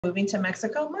Moving to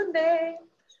Mexico Monday.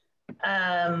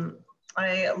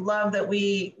 I love that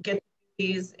we get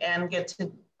these and get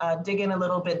to dig in a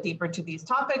little bit deeper to these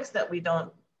topics that we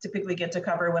don't typically get to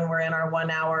cover when we're in our 1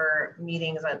 hour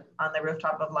meetings on the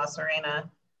rooftop of La Serena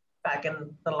back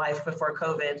in the life before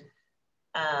COVID.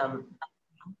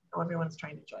 Everyone's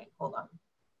trying to join, hold on.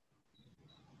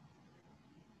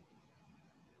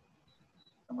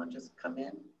 Someone just come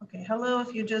in. Okay, hello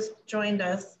if you just joined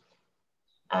us.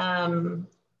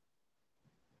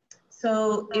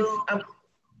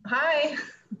 Hi.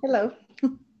 Hello.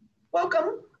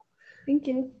 Welcome. Thank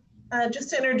you.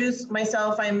 Just to introduce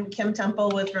myself, I'm Kim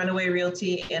Temple with Runaway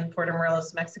Realty in Puerto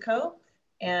Morelos, Mexico.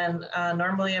 And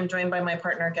normally I'm joined by my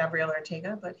partner, Gabriel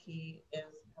Ortega, but he has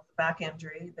a back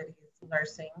injury that he's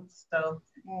nursing. So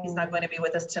he's not going to be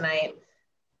with us tonight.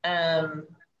 And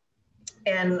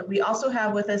we also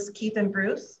have with us Keith and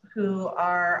Bruce, who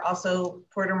are also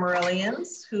Puerto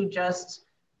Morelians who just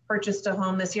purchased a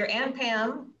home this year, and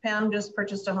Pam. Pam just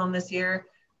purchased a home this year.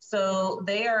 So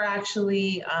they are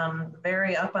actually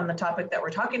very up on the topic that we're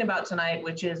talking about tonight,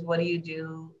 which is what do you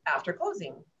do after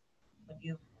closing? When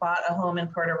you bought a home in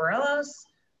Puerto Morelos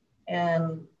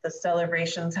and the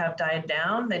celebrations have died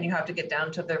down, then you have to get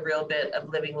down to the real bit of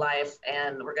living life.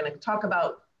 And we're going to talk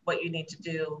about what you need to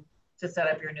do to set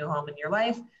up your new home in your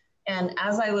life. And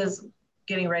as I was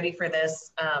getting ready for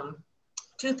this,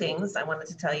 two things I wanted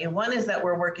to tell you. One is that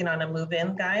we're working on a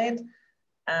move-in guide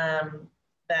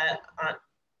that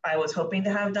I was hoping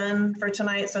to have done for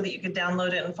tonight so that you could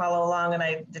download it and follow along, and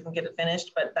I didn't get it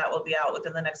finished, but that will be out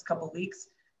within the next couple of weeks.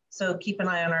 So keep an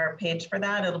eye on our page for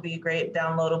that. It'll be a great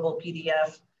downloadable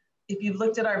PDF. If you've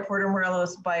looked at our Puerto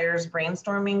Morelos buyers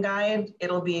brainstorming guide,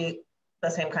 it'll be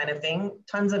the same kind of thing,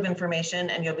 tons of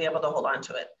information, and you'll be able to hold on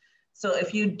to it. So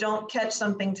if you don't catch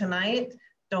something tonight,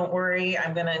 don't worry,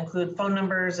 I'm gonna include phone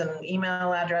numbers and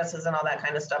email addresses and all that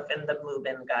kind of stuff in the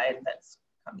move-in guide that's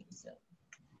coming soon.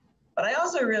 But I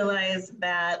also realized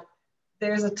that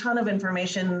there's a ton of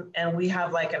information and we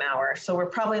have like an hour, so we're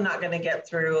probably not gonna get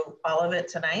through all of it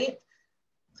tonight.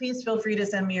 Please feel free to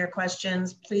send me your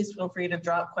questions. Please feel free to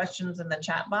drop questions in the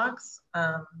chat box,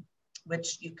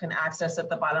 which you can access at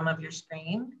the bottom of your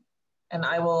screen. And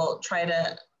I will try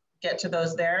to get to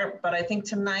those there. But I think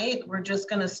tonight we're just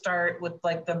gonna start with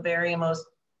like the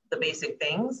basic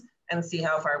things and see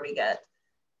how far we get.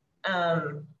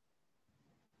 I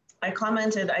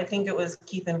commented, I think it was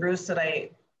Keith and Bruce that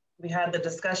we had the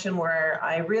discussion where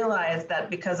I realized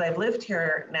that because I've lived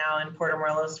here now in Puerto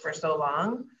Morelos for so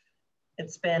long,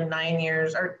 it's been 9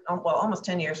 years, or well, almost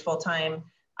 10 years full time,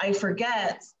 I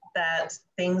forget that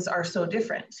things are so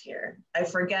different here. I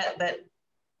forget that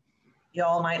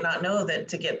y'all might not know that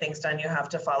to get things done, you have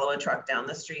to follow a truck down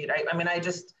the street. I mean,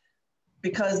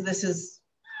 because this is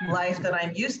life that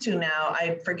I'm used to now,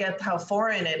 I forget how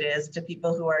foreign it is to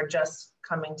people who are just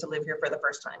coming to live here for the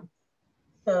first time.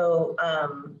 So,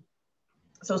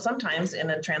 so sometimes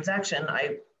in a transaction,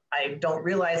 I don't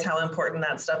realize how important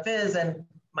that stuff is, and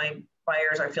my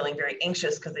buyers are feeling very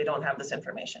anxious because they don't have this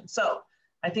information. So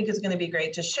I think it's going to be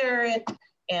great to share it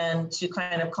and to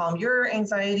kind of calm your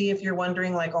anxiety if you're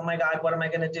wondering like, oh my God, what am I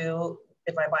going to do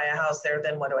if I buy a house there,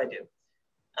 then what do I do?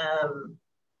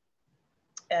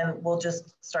 And we'll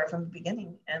just start from the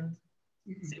beginning and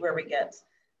see where we get.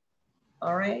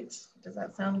 All right, does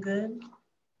that sound good?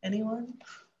 Anyone?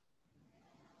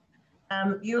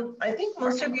 I think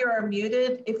most of you are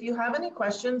muted. If you have any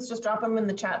questions, just drop them in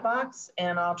the chat box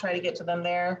and I'll try to get to them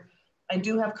there. I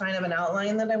do have kind of an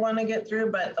outline that I want to get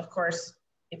through, but of course,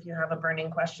 if you have a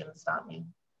burning question, stop me.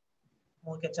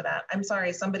 We'll get to that. I'm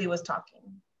sorry, somebody was talking.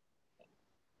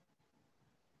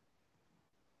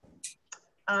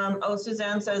 Oh,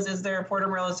 Suzanne says, is there a Puerto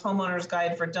Morelos homeowner's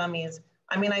guide for dummies?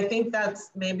 I mean, I think that's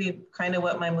maybe kind of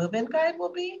what my move-in guide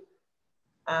will be.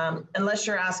 Unless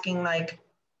you're asking like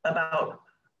about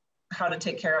how to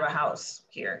take care of a house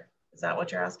here. Is that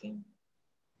what you're asking,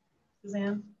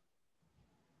 Suzanne?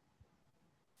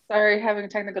 Sorry, having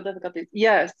technical difficulties.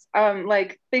 Yes,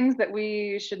 like things that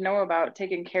we should know about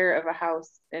taking care of a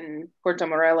house in Puerto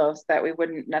Morelos that we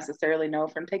wouldn't necessarily know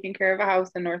from taking care of a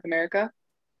house in North America.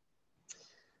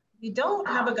 We don't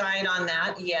have a guide on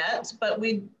that yet, but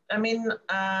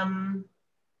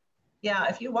yeah,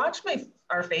 if you watch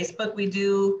our Facebook, we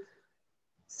do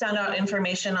send out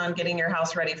information on getting your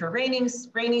house ready for rainy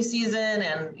season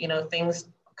and things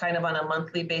kind of on a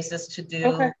monthly basis to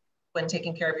do when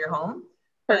taking care of your home.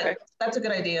 Perfect. But that's a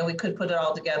good idea. We could put it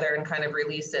all together and kind of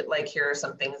release it. Like, here are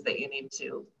some things that you need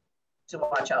to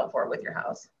watch out for with your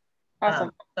house.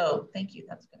 Awesome. So thank you.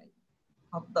 That's good.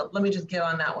 Let me just get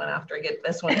on that one after I get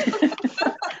this one.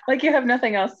 Like you have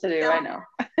nothing else to do, Yeah. I know.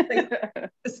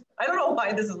 I don't know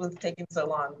why this was taking so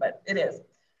long, but it is.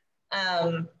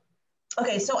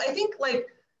 Okay, so I think like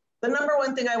the number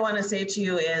one thing I want to say to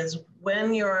you is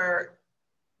when you're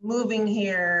moving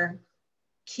here,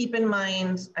 keep in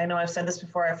mind, I know I've said this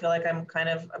before, I feel like I'm kind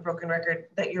of a broken record,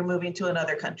 that you're moving to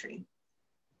another country.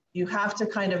 You have to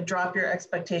kind of drop your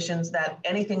expectations that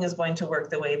anything is going to work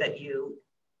the way that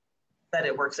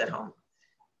it works at home.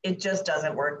 It just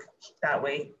doesn't work that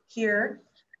way here.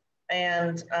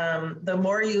 And the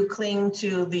more you cling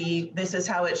to this is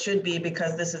how it should be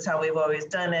because this is how we've always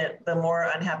done it, the more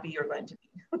unhappy you're going to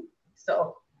be.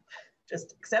 So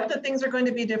just accept that things are going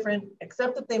to be different,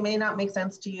 accept that they may not make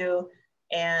sense to you,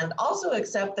 and also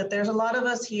accept that there's a lot of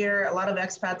us here, a lot of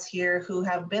expats here who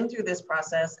have been through this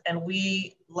process, and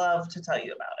we love to tell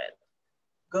you about it.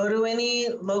 Go to any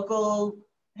local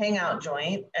hangout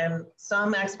joint, and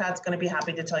some expat's going to be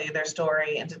happy to tell you their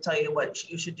story and to tell you what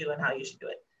you should do and how you should do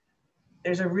it.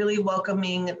 There's a really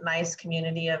welcoming, nice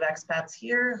community of expats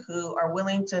here who are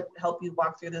willing to help you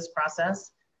walk through this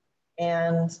process.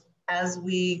 And as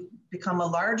we become a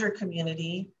larger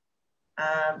community,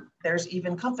 there's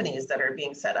even companies that are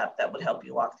being set up that would help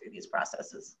you walk through these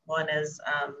processes. One is,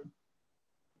 I'm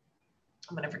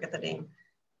gonna forget the name,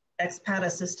 Expat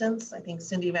Assistance. I think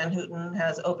Cindy Van Houten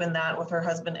has opened that with her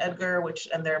husband Edgar,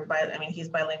 he's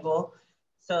bilingual.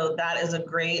 So that is a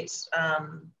great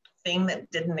thing that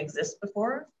didn't exist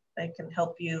before. They can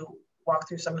help you walk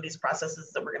through some of these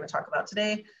processes that we're gonna talk about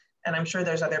today. And I'm sure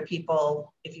there's other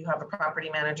people, if you have a property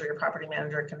manager, your property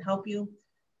manager can help you.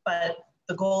 But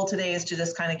the goal today is to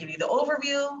just kind of give you the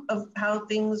overview of how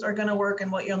things are gonna work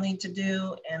and what you'll need to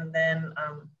do, and then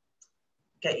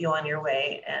get you on your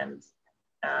way, and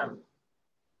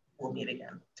we'll meet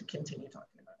again to continue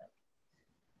talking about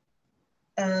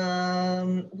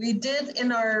it. We did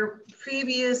in our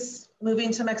previous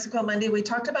Moving to Mexico Monday, we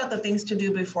talked about the things to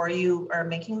do before you are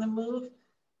making the move.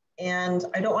 And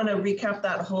I don't want to recap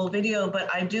that whole video, but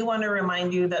I do want to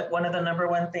remind you that one of the number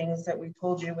one things that we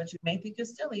told you, which you may think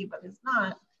is silly, but it's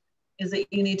not, is that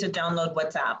you need to download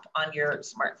WhatsApp on your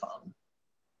smartphone.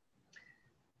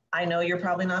 I know you're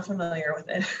probably not familiar with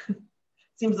it.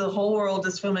 Seems the whole world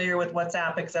is familiar with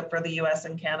WhatsApp except for the US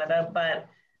and Canada, but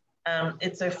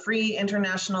it's a free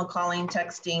international calling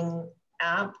texting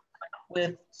app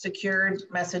with secured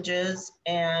messages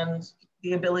and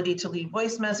the ability to leave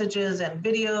voice messages and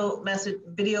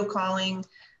video calling.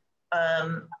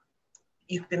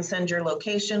 You can send your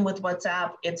location with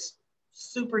WhatsApp. It's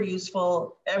super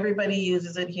useful. Everybody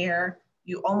uses it here.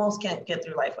 You almost can't get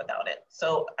through life without it.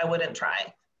 So I wouldn't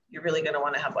try. You're really gonna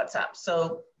wanna have WhatsApp.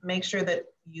 So make sure that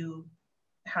you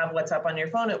have WhatsApp on your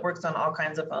phone. It works on all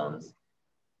kinds of phones.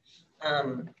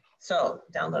 So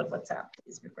download WhatsApp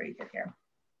please before you get here.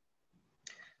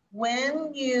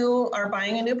 When you are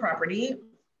buying a new property,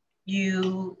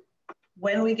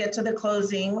 when we get to the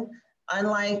closing,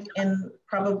 unlike in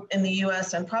the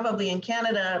US and probably in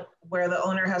Canada, where the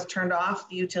owner has turned off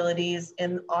the utilities,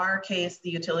 in our case, the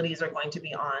utilities are going to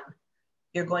be on.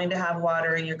 You're going to have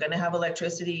water, you're going to have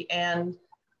electricity, and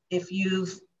if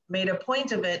you've made a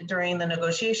point of it during the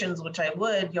negotiations, which I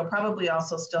would, you'll probably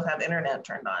also still have internet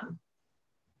turned on.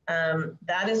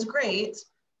 That is great,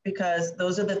 because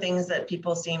those are the things that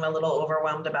people seem a little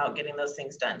overwhelmed about getting those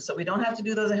things done. So we don't have to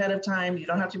do those ahead of time. You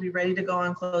don't have to be ready to go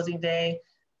on closing day.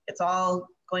 It's all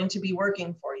going to be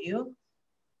working for you.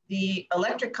 The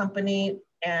electric company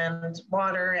and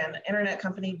water and internet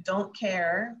company don't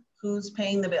care who's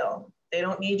paying the bill. They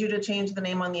don't need you to change the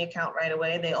name on the account right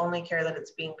away. They only care that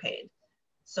it's being paid.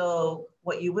 So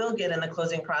what you will get in the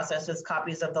closing process is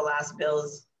copies of the last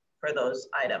bills for those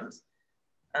items.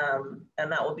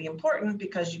 And that will be important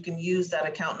because you can use that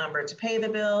account number to pay the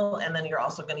bill, and then you're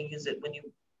also going to use it when you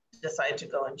decide to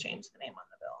go and change the name on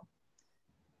the bill.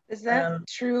 Is that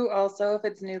true also if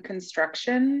it's new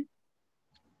construction?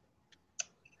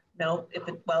 No,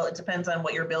 well, it depends on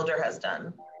what your builder has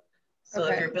done. So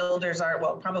okay. If your builders are,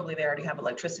 well, probably they already have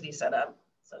electricity set up,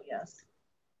 so yes.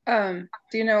 Do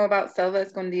you know about Selva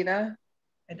Escondida?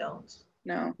 I don't.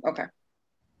 No, okay.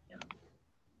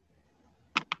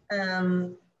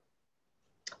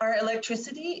 Our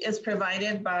electricity is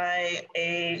provided by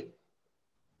a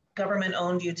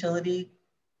government-owned utility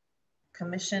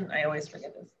commission. I always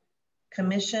forget this.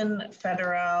 Commission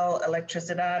Federal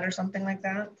Electricidad or something like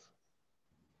that.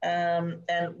 And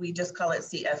we just call it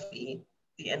CFE,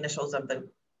 the initials of the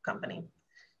company.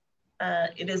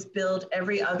 It is billed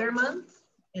every other month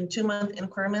in 2-month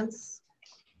increments.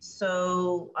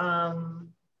 So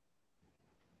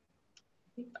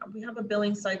we have a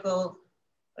billing cycle.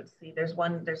 Let's see, there's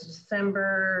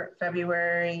December,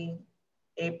 February,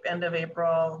 end of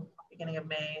April, beginning of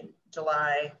May,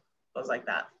 July, goes like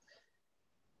that.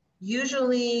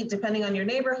 Usually, depending on your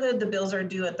neighborhood, the bills are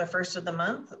due at the first of the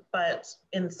month, but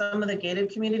in some of the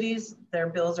gated communities, their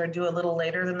bills are due a little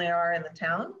later than they are in the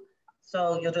town.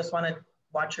 So you'll just want to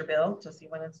watch your bill to see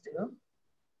when it's due.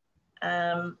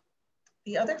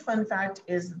 The other fun fact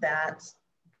is that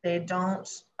they don't,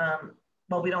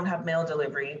 well, we don't have mail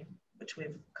delivery, which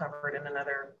we've covered in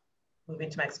another Moving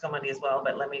to Mexico Monday as well,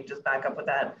 but let me just back up with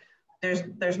that.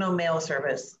 There's no mail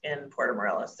service in Puerto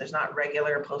Morelos. There's not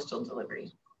regular postal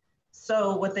delivery.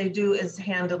 So what they do is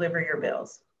hand deliver your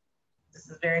bills. This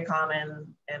is very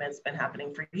common and it's been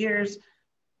happening for years.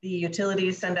 The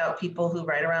utilities send out people who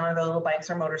ride around on their little bikes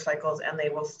or motorcycles, and they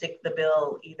will stick the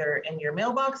bill either in your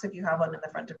mailbox if you have one in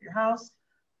the front of your house,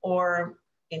 or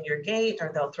in your gate,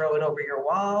 or they'll throw it over your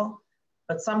wall,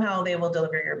 but somehow they will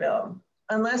deliver your bill,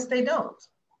 unless they don't.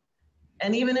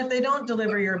 And even if they don't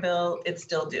deliver your bill, it's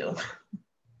still due.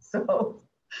 So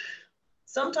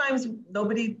sometimes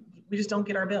we just don't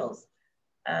get our bills.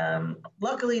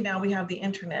 Luckily now we have the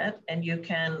internet and you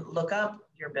can look up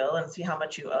your bill and see how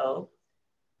much you owe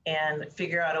and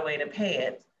figure out a way to pay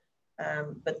it.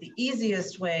 But the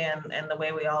easiest way, and the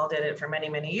way we all did it for many,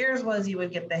 many years, was you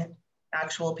would get the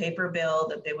actual paper bill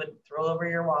that they would throw over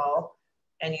your wall,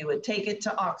 and you would take it to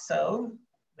OXXO,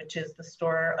 which is the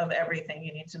store of everything.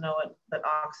 You need to know that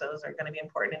OXXOs are going to be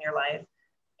important in your life,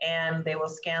 and they will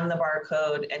scan the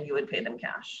barcode and you would pay them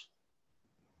cash.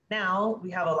 Now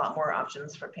we have a lot more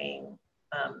options for paying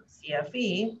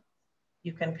CFE.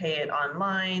 You can pay it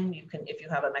online. You can, if you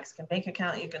have a Mexican bank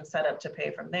account, you can set up to pay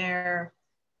from there.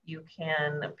 You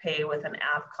can pay with an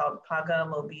app called Paga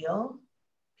Mobile,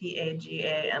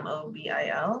 P-A-G-A-M-O-B-I-L,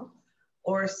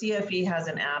 or CFE has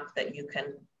an app that you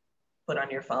can put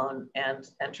on your phone and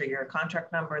enter your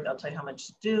contract number. They'll tell you how much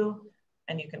to do,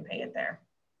 and you can pay it there.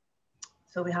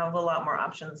 So we have a lot more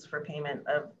options for payment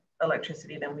of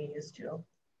electricity than we used to.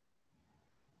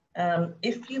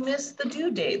 If you miss the due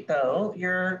date though,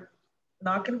 you're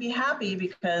not going to be happy,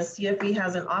 because CFE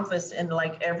has an office in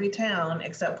like every town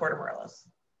except Puerto Morelos.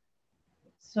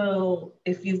 So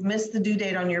if you've missed the due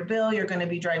date on your bill, you're going to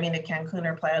be driving to Cancun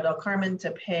or Playa del Carmen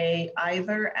to pay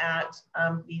either at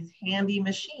these handy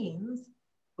machines,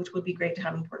 which would be great to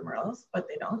have in Puerto Morelos, but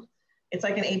they don't. It's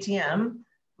like an ATM.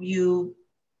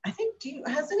 I think,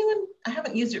 has anyone, I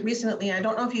haven't used it recently. I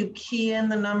don't know if you key in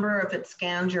the number, if it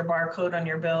scans your barcode on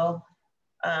your bill,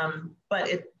 but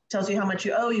it tells you how much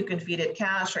you owe. You can feed it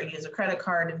cash or use a credit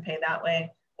card and pay that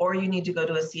way, or you need to go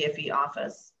to a CFE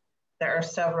office. There are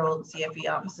several CFE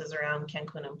offices around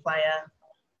Cancun and Playa.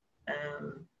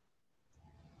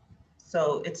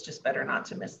 So it's just better not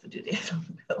to miss the due date on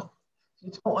the bill.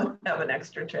 You don't want to have an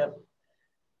extra trip.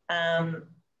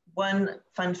 One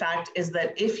fun fact is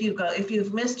that if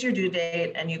you've missed your due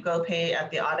date and you go pay at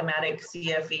the automatic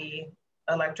CFE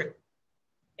electric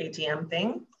ATM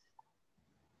thing,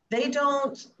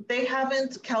 they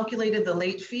haven't calculated the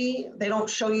late fee. They don't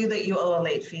show you that you owe a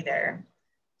late fee there.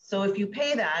 So if you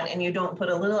pay that and you don't put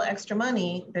a little extra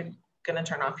money, they're gonna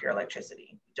turn off your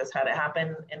electricity. Just had it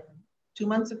happen 2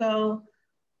 months ago.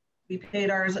 We paid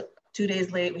ours 2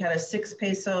 days late. We had a 6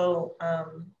 peso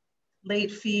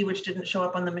late fee, which didn't show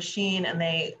up on the machine, and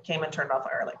they came and turned off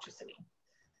our electricity.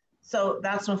 So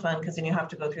that's no fun, because then you have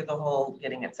to go through the whole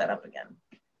getting it set up again.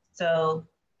 So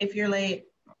if you're late,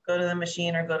 go to the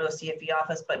machine or go to a CFE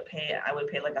office, but I would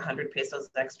pay like 100 pesos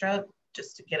extra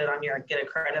just to get a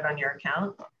credit on your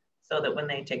account, so that when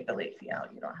they take the late fee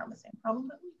out, you don't have the same problem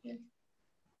that we did.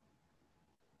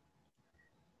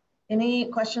 Any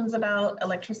questions about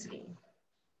electricity?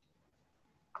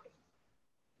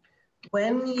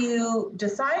 When you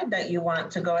decide that you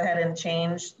want to go ahead and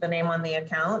change the name on the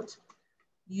account,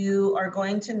 you are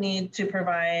going to need to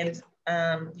provide,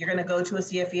 you're going to go to a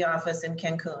CFE office in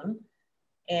Cancun,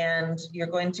 and you're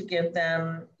going to give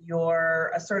them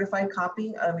a certified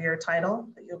copy of your title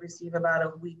that you'll receive about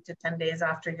a week to 10 days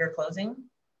after your closing.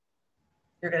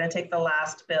 You're going to take the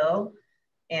last bill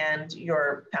and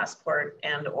your passport,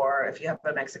 or if you have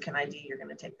a Mexican ID, you're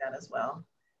going to take that as well.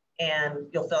 And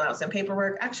you'll fill out some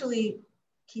paperwork. Actually,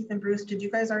 Keith and Bruce, did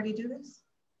you guys already do this?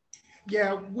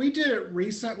 Yeah, we did it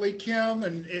recently, Kim,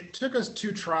 and it took us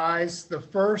 2 tries. The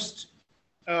first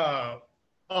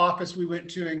office we went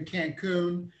to in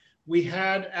Cancun, we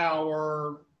had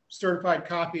our certified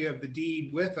copy of the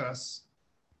deed with us,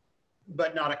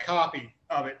 but not a copy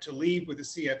of it to leave with the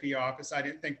CFE office. I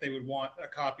didn't think they would want a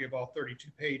copy of all 32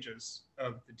 pages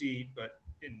of the deed, but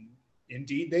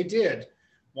indeed they did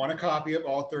want a copy of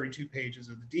all 32 pages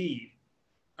of the deed.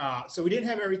 So we didn't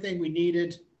have everything we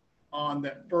needed. on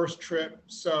that first trip.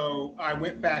 So I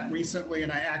went back recently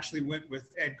and I actually went with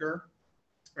Edgar,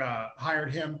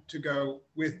 hired him to go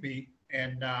with me.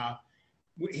 And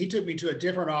he took me to a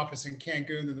different office in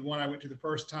Cancun than the one I went to the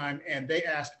first time. And they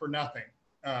asked for nothing.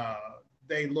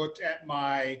 They looked at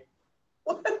my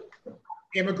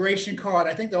immigration card.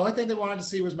 I think the only thing they wanted to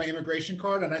see was my immigration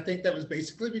card. And I think that was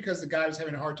basically because the guy was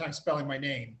having a hard time spelling my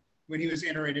name when he was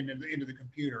entering it into the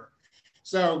computer.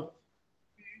 So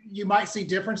you might see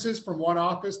differences from one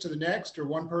office to the next, or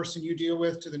one person you deal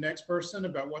with to the next person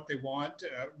about what they want.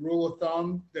 Rule of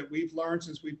thumb that we've learned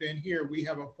since we've been here, we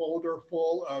have a folder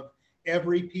full of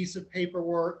every piece of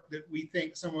paperwork that we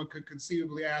think someone could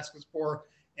conceivably ask us for,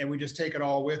 and we just take it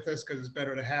all with us because it's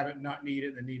better to have it and not need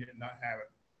it than need it and not have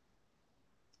it.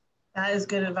 That is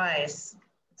good advice.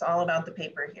 It's all about the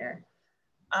paper here.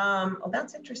 Well,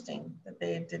 that's interesting that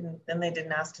they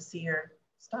didn't ask to see your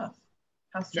stuff.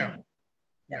 How strange.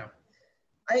 No. Yeah.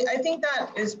 I think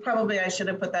that is probably, I should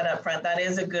have put that up front. That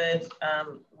is a good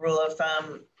rule of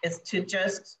thumb, is to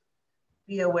just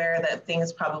be aware that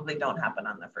things probably don't happen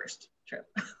on the first trip.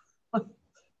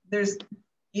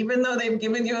 Even though they've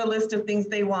given you a list of things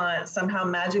they want, somehow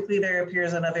magically there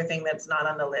appears another thing that's not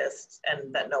on the list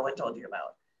and that no one told you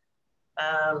about.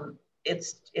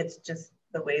 It's just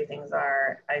the way things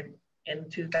are. In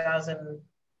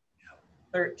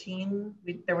 2013,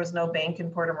 there was no bank in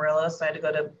Puerto Morelos, so I had to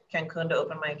go to Cancun to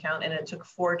open my account, and it took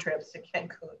 4 trips to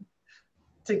Cancun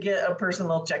to get a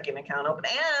personal checking account open.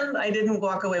 And I didn't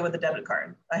walk away with a debit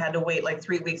card. I had to wait like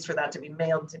 3 weeks for that to be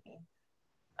mailed to me.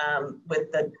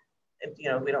 With the,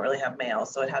 we don't really have mail,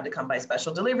 so it had to come by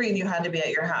special delivery, and you had to be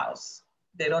at your house.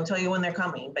 They don't tell you when they're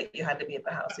coming, but you had to be at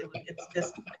the house.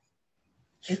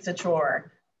 It's a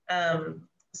chore.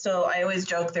 So I always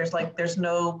joke, there's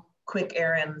no quick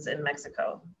errands in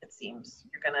Mexico, it seems.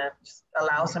 You're gonna just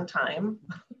allow some time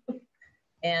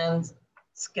and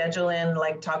schedule in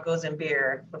like tacos and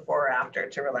beer before or after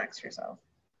to relax yourself.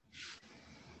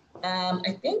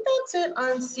 I think that's it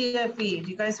on CFE. Do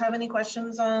you guys have any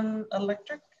questions on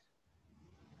electric?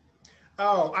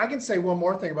 Oh, I can say one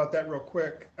more thing about that real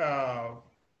quick.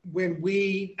 When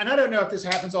we, and I don't know if this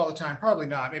happens all the time, probably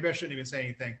not, maybe I shouldn't even say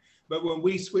anything, but when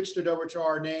we switched it over to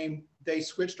our name, they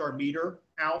switched our meter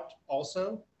out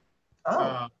also.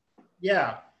 Oh.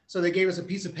 Yeah, so they gave us a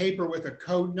piece of paper with a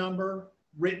code number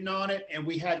written on it, and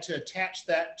we had to attach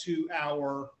that to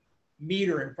our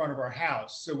meter in front of our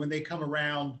house. So when they come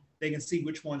around, they can see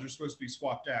which ones are supposed to be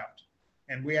swapped out.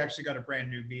 And we actually got a brand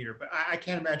new meter, but I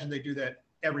can't imagine they do that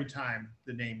every time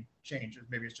the name changes.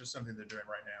 Maybe it's just something they're doing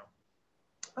right now.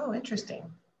 Oh,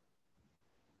 interesting.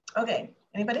 Okay,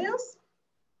 anybody else?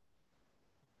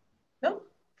 No?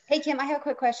 Hey, Kim, I have a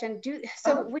quick question.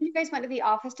 When you guys went to the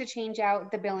office to change out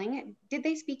the billing, did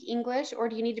they speak English, or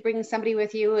do you need to bring somebody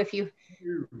with you if you?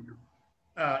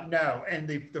 No, and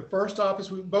the first office,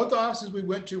 both offices we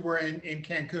went to were in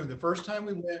Cancun. The first time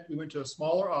we went to a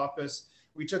smaller office.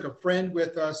 We took a friend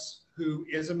with us who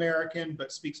is American,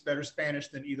 but speaks better Spanish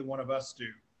than either one of us do.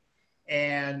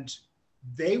 And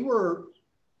they were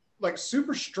like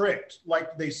super strict.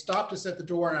 Like they stopped us at the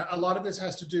door, and a lot of this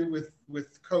has to do with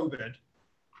COVID.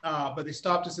 But they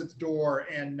stopped us at the door,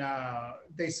 and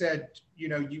they said,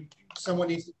 someone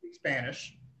needs to speak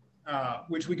Spanish,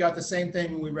 which we got the same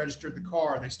thing when we registered the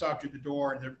car. They stopped you at the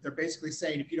door, and they're basically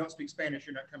saying, if you don't speak Spanish,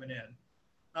 you're not coming in.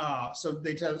 So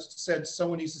they said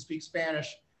someone needs to speak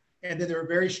Spanish. And then they were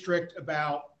very strict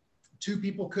about 2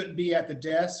 people couldn't be at the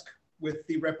desk with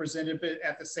the representative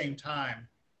at the same time.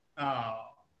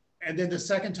 And then the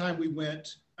second time we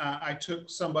went, I took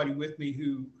somebody with me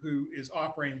who is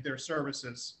offering their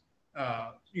services,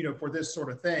 for this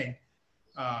sort of thing,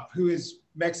 who is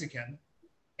Mexican.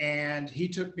 And he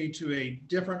took me to a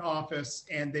different office,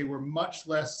 and they were much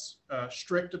less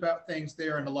strict about things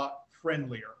there and a lot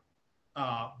friendlier.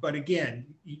 But again,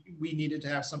 we needed to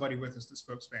have somebody with us that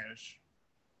spoke Spanish.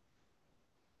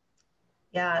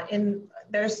 Yeah, and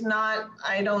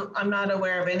I'm not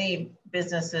aware of any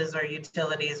businesses or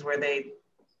utilities where they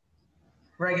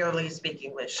regularly speak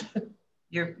English.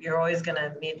 You're always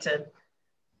gonna need to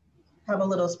have a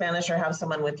little Spanish or have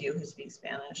someone with you who speaks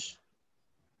Spanish.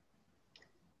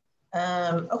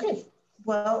 Okay,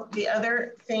 well, the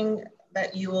other thing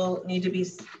that you will need to be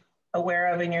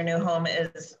aware of in your new home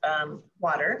is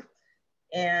water.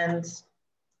 And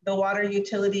the water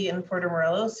utility in Puerto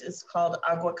Morelos is called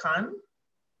Agua Can.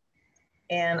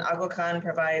 And Agua Can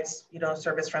provides,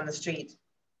 service from the street.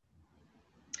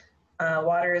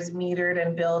 Water is metered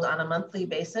and billed on a monthly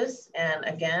basis. And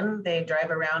again, they drive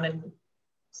around and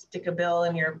stick a bill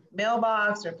in your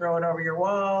mailbox or throw it over your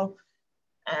wall.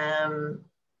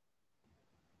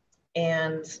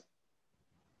 And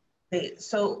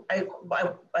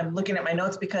I'm looking at my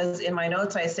notes because in my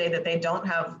notes I say that they don't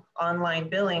have online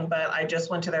billing, but I just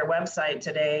went to their website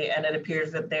today and it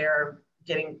appears that are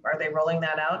they rolling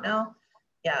that out now?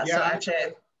 Yeah, so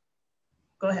actually,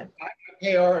 go ahead. I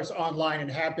pay ours online and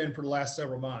have been for the last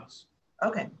several months.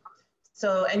 Okay.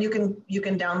 So, and you can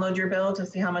download your bill to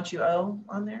see how much you owe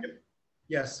on there?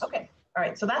 Yes. Okay. All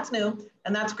right. So that's new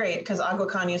and that's great because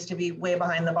AguaCon used to be way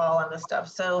behind the ball on this stuff.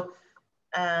 So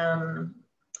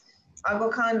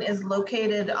AguaCon is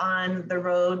located on the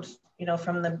road, you know,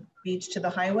 from the beach to the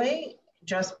highway,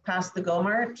 just past the Go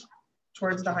Mart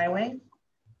towards the highway.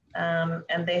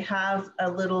 And they have a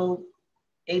little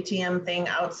ATM thing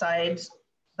outside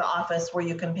the office where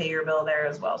you can pay your bill there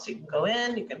as well. So you can go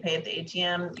in, you can pay at the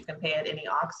ATM, you can pay at any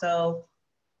OXXO.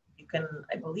 You can,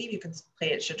 I believe you can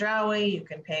pay at Chedraui, you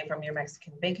can pay from your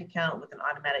Mexican bank account with an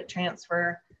automatic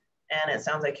transfer. And it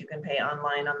sounds like you can pay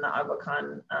online on the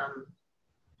AguaCon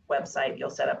website. You'll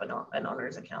set up an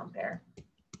owner's account there.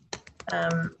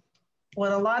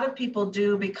 What a lot of people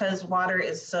do, because water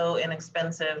is so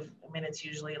inexpensive, I mean, it's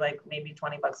usually like maybe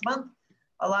 20 bucks a month.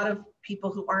 A lot of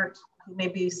people who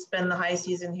maybe spend the high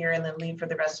season here and then leave for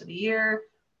the rest of the year,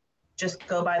 just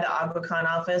go by the AguaCon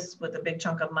office with a big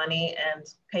chunk of money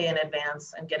and pay in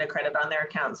advance and get a credit on their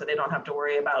account so they don't have to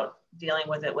worry about dealing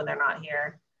with it when they're not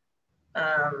here.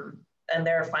 And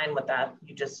they're fine with that.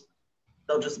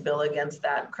 They'll just bill against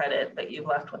that credit that you've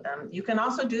left with them. You can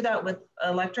also do that with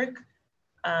electric,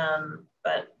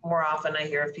 but more often I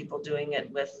hear of people doing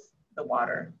it with the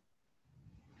water.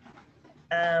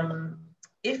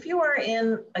 If you are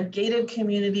in a gated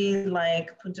community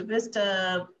like Punta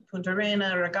Vista, Punta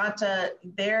Arena, Regatta,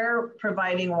 they're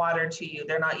providing water to you.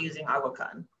 They're not using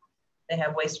AguaCon. They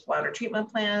have wastewater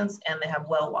treatment plants and they have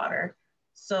well water.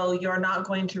 So you're not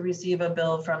going to receive a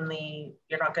bill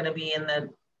you're not going to be in the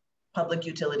public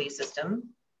utility system.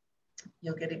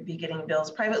 You'll be getting bills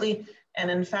privately.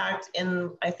 And in fact,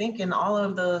 I think in all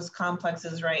of those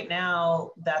complexes right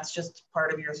now, that's just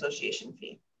part of your association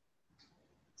fee.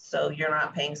 So you're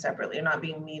not paying separately. You're not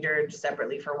being metered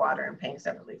separately for water and paying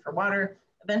separately for water.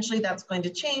 Eventually that's going to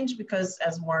change because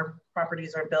as more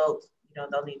properties are built, you know,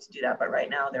 they'll need to do that. But right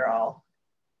now they're all,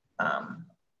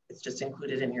 it's just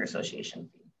included in your association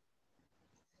fee.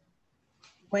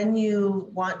 When you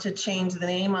want to change the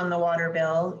name on the water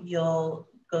bill, you'll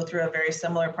go through a very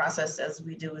similar process as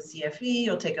we do with CFE.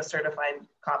 You'll take a certified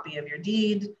copy of your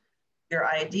deed, your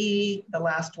ID, the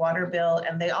last water bill,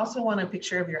 and they also want a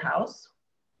picture of your house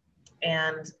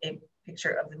and a picture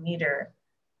of the meter.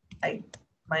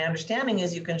 My understanding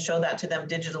is you can show that to them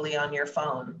digitally on your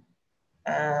phone,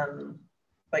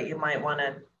 but you might want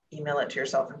to email it to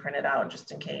yourself and print it out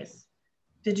just in case.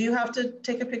 Did you have to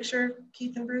take a picture,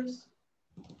 Keith and Bruce?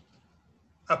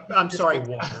 I'm sorry.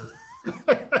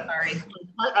 Sorry.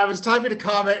 I was typing a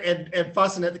comment and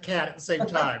fussing at the cat at the same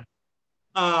time.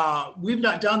 We've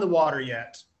not done the water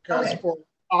yet because for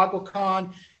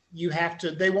AguaCon,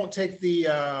 they won't take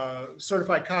the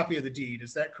certified copy of the deed.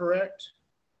 Is that correct?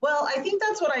 Well, I think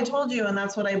that's what I told you and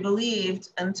that's what I believed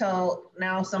until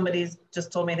now somebody's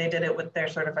just told me they did it with their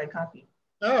certified copy.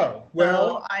 Oh,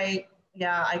 well. So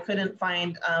I couldn't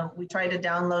find, we tried to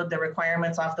download the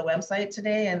requirements off the website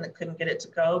today and couldn't get it to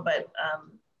go, but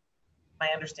my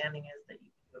understanding is that you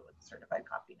can do it with a certified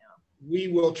copy now. We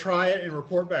will try it and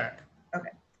report back.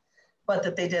 Okay, but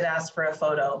that they did ask for a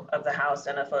photo of the house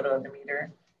and a photo of the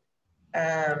meter.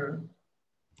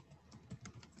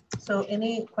 So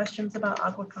any questions about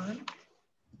AguaCon?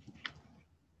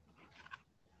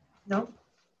 No?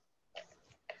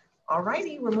 All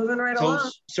righty, we're moving right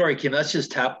along. Sorry, Kim, that's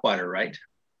just tap water, right?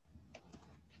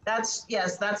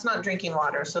 Yes, that's not drinking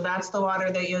water. So that's the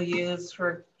water that you'll use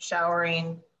for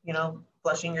showering, you know,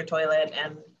 flushing your toilet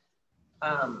and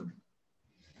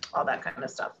all that kind of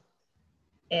stuff.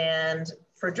 And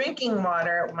for drinking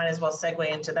water, might as well segue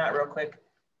into that real quick.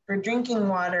 For drinking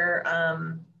water,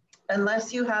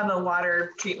 unless you have a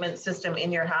water treatment system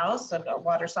in your house, a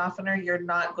water softener, you're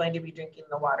not going to be drinking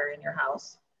the water in your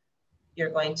house. You're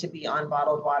going to be on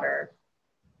bottled water.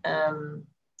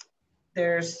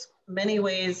 There's many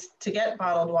ways to get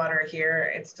bottled water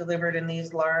here. It's delivered in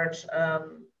these large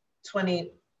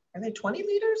 20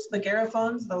 liters? The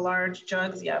Garrafones, the large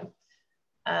jugs, yeah.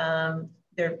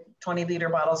 They're 20-liter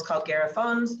bottles called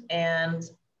Garrafones, and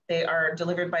they are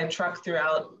delivered by truck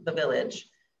throughout the village.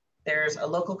 There's a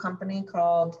local company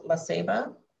called La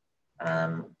Ceiba,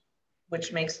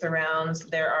 which makes the rounds.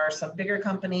 There are some bigger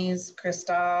companies,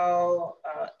 Cristal,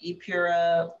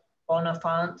 Epura,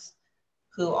 Bonafont,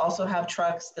 who also have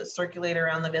trucks that circulate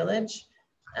around the village.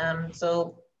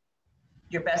 So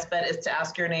your best bet is to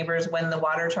ask your neighbors when the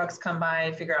water trucks come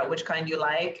by, figure out which kind you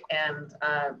like, and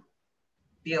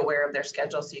be aware of their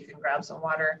schedule so you can grab some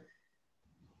water.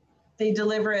 They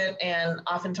deliver it, and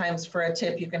oftentimes for a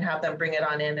tip, you can have them bring it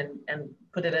on in and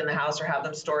put it in the house, or have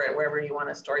them store it wherever you want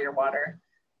to store your water.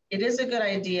 It is a good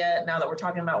idea, now that we're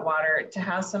talking about water, to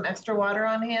have some extra water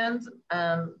on hand,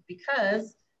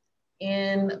 because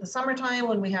in the summertime,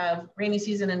 when we have rainy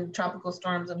season and tropical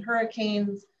storms and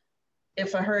hurricanes,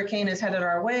 if a hurricane is headed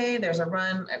our way, there's a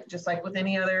run, just like with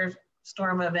any other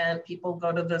storm event, people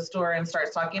go to the store and start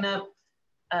stocking up.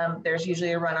 There's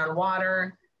usually a run on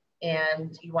water,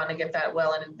 and you want to get that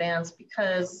well in advance,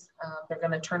 because they're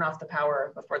going to turn off the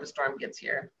power before the storm gets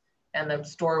here. And the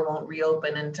store won't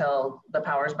reopen until the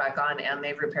power's back on and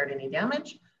they've repaired any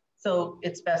damage. So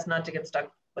it's best not to get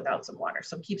stuck without some water.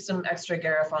 So keep some extra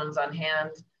garrafons on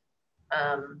hand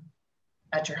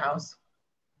at your house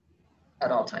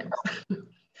at all times.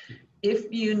 If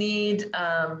you need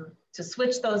to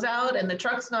switch those out and the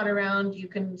truck's not around, you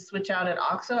can switch out at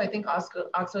OXO. I think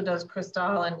OXO does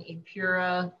Cristal and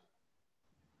Epura.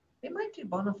 They might do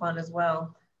Bonafont as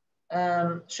well.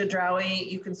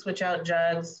 Chedraui, you can switch out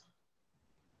jugs,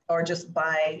 or just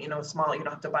buy, you know, small. You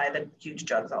don't have to buy the huge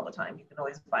jugs all the time. You can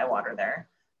always buy water there.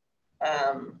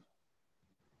 But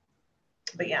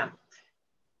yeah,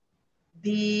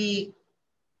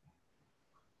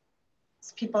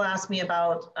 people ask me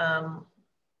about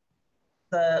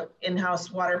the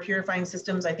in-house water purifying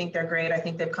systems. I think they're great. I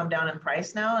think they've come down in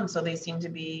price now, and so they seem to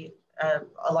be a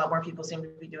lot more people seem to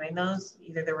be doing those,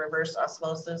 either the reverse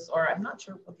osmosis, or I'm not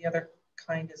sure what the other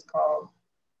kind is called.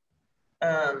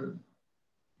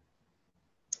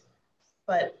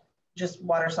 But just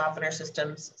water softener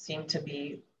systems seem to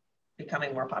be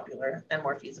becoming more popular and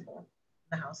more feasible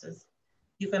in the houses.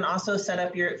 You can also set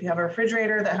up if you have a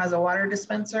refrigerator that has a water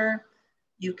dispenser,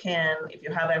 you can, if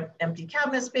you have an empty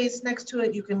cabinet space next to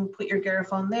it, you can put your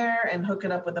garrafon there and hook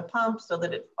it up with a pump so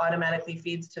that it automatically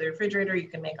feeds to the refrigerator. You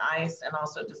can make ice and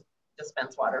also just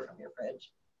dispense water from your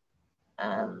fridge.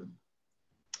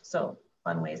 So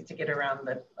fun ways to get around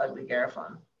the ugly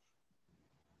garrafon.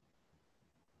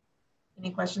 Any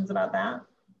questions about that?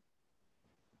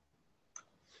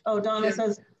 Oh, Donna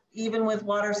says, even with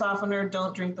water softener,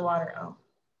 don't drink the water. Oh,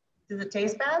 does it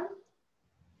taste bad?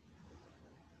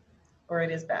 Or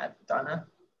it is bad, Donna?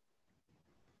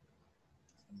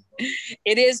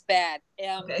 It is bad.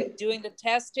 Okay. Doing the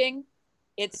testing,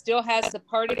 it still has the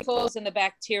particles and the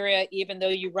bacteria, even though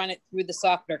you run it through the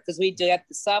softener, because we did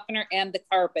the softener and the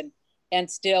carbon,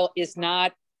 and still is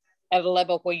not at a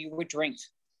level where you would drink.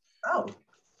 Oh.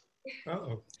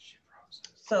 Uh-oh.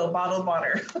 So bottled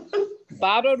water.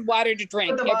 Bottled water to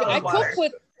drink. I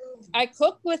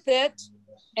cook with it,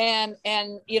 and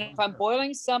you know, if I'm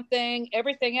boiling something,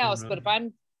 everything else, but if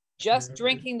I'm just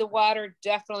drinking the water,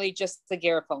 definitely just the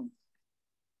garrafon.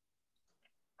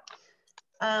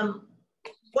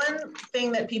 One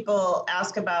thing that people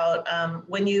ask about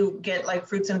when you get like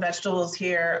fruits and vegetables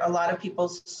here, a lot of people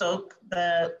soak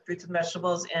the fruits and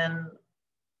vegetables in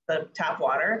the tap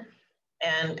water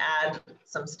and add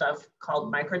some stuff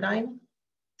called microdine,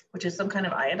 which is some kind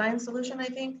of iodine solution, I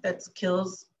think, that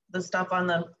kills the stuff on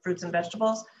the fruits and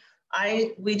vegetables.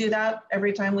 We do that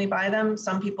every time we buy them.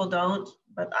 Some people don't,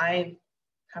 but I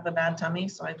have a bad tummy,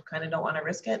 so I kind of don't want to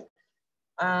risk it.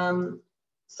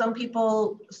 Some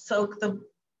people soak the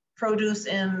produce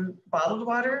in bottled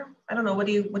water. I don't know, what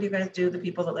do you guys do, the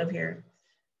people that live here?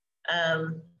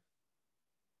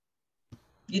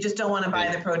 You just don't want to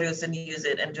buy the produce and use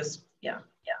it and just, yeah.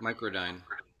 Microdine.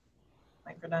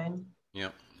 Microdine?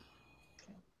 Yep.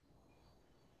 Okay.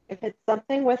 If it's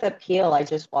something with a peel, I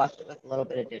just wash it with a little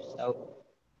bit of dish soap.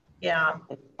 Yeah.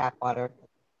 With tap water.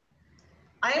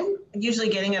 I'm usually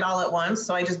getting it all at once,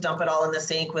 so I just dump it all in the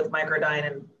sink with microdine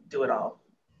and do it all.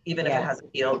 Even if it has a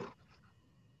peel,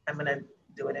 I'm gonna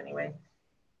do it anyway.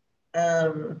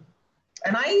 And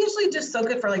I usually just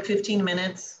soak it for like 15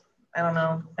 minutes. I don't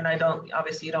know, and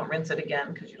obviously you don't rinse it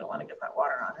again because you don't want to get that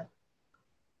water on it.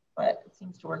 But it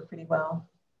seems to work pretty well.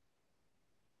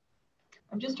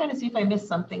 I'm just trying to see if I missed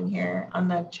something here on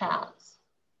the chats.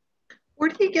 Where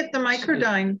do you get the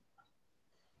microdine?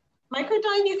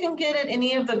 Microdine you can get at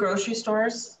any of the grocery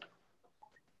stores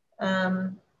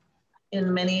in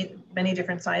many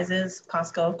different sizes.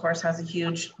 Costco, of course, has a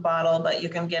huge bottle, but you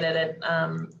can get it at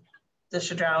the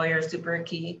Chedraui or Super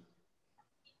Key.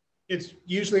 It's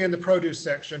usually in the produce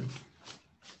section.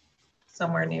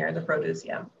 Somewhere near the produce,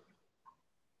 yeah.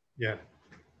 Yeah.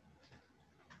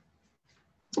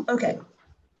 Okay.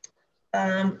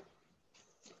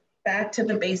 Back to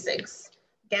the basics.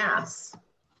 Gas.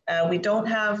 We don't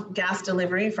have gas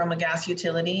delivery from a gas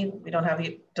utility. We don't have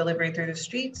delivery through the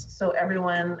streets. So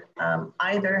everyone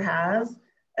either has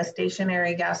a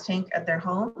stationary gas tank at their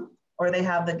home, or they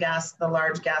have the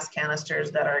large gas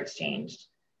canisters that are exchanged.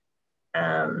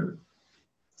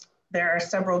 There are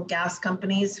several gas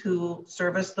companies who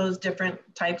service those different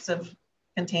types of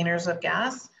containers of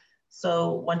gas.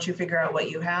 So once you figure out what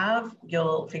you have,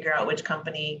 you'll figure out which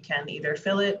company can either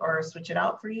fill it or switch it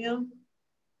out for you.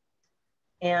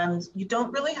 And you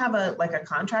don't really have a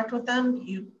contract with them.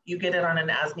 You get it on an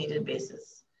as needed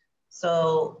basis.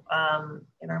 So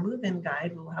in our move-in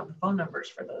guide, we'll have the phone numbers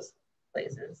for those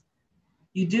places.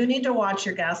 You do need to watch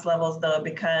your gas levels though,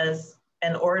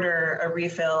 and order a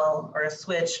refill or a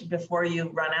switch before you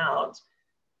run out,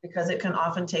 because it can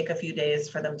often take a few days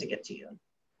for them to get to you.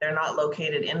 They're not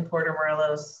located in Puerto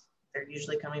Morelos. They're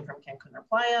usually coming from Cancun or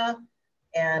Playa,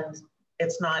 and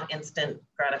it's not instant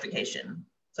gratification.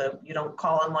 So you don't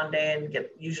call on one day and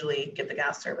usually get the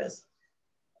gas service.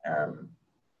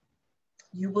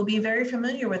 You will be very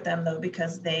familiar with them though,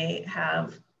 because they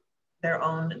have their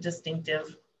own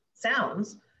distinctive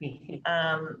sounds.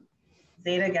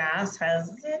 Zeta Gas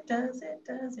has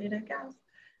Zeta Gas.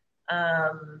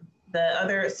 The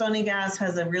other Sony Gas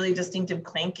has a really distinctive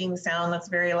clanking sound that's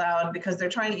very loud, because they're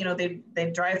trying to, they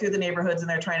drive through the neighborhoods and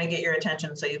they're trying to get your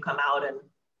attention, so you come out and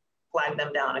flag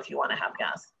them down if you want to have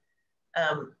gas.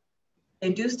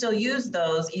 They do still use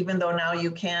those, even though now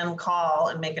you can call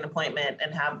and make an appointment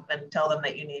and tell them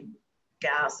that you need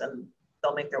gas, and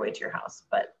they'll make their way to your house.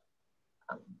 But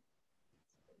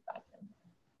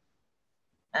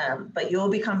you'll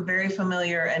become very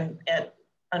familiar and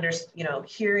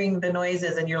hearing the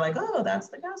noises, and you're like, oh, that's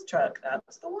the gas truck,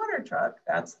 that's the water truck,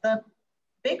 that's the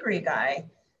bakery guy.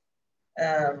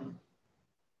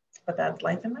 But that's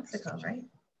life in Mexico, right?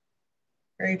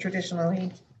 Very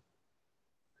traditionally.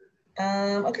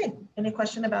 Okay, any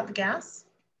question about the gas?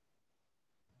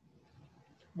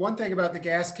 One thing about the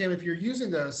gas, Kim, if you're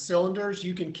using the cylinders,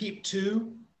 you can keep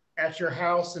 2 at your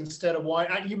house instead of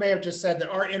 1. You may have just said that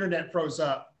our internet froze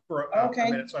up for a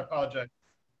minute, so I apologize.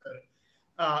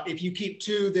 If you keep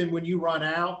 2, then when you run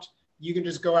out, you can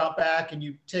just go out back and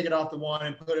you take it off the one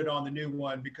and put it on the new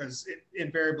one, because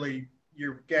invariably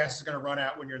your gas is going to run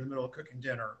out when you're in the middle of cooking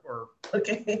dinner or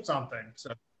something.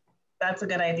 So that's a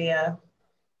good idea.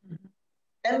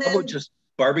 And then, how about just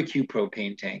barbecue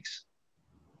propane tanks?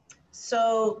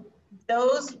 So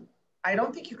those, I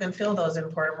don't think you can fill those in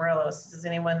Puerto Morelos. Does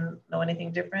anyone know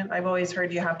anything different? I've always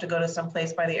heard you have to go to some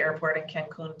place by the airport in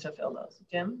Cancun to fill those.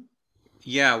 Jim?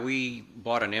 Yeah, we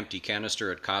bought an empty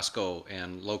canister at Costco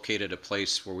and located a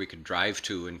place where we could drive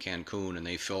to in Cancun, and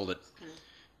they filled it,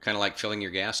 kind of like filling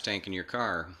your gas tank in your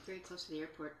car. Very close to the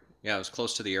airport. Yeah, it was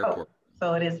close to the airport. Oh,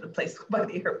 so it is the place by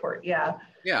the airport, yeah.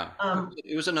 Yeah,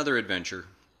 it was another adventure.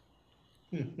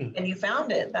 And you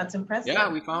found it. That's impressive.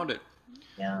 Yeah, we found it.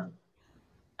 Yeah.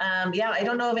 Yeah, I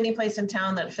don't know of any place in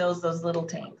town that fills those little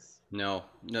tanks. No,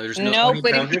 there's no.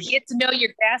 But if you get to know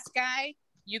your gas guy,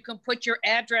 you can put your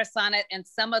address on it, and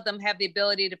some of them have the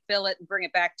ability to fill it and bring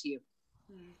it back to you.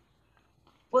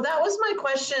 Well, that was my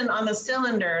question on the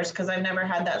cylinders, because I've never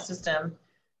had that system.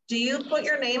 Do you put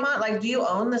your name on, do you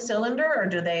own the cylinder, or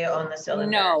do they own the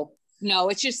cylinder? No,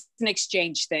 it's just an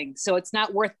exchange thing. So it's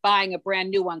not worth buying a brand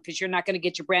new one, because you're not going to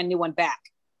get your brand new one back.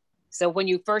 So when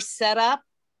you first set up,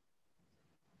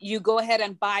 you go ahead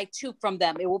and buy 2 from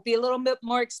them. It will be a little bit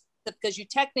more expensive because you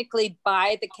technically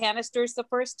buy the canisters the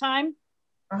first time.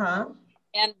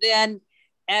 And then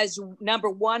as number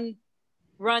 1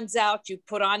 runs out, you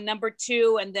put on number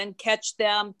 2 and then catch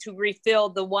them to refill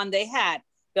the one they had.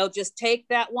 They'll just take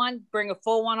that one, bring a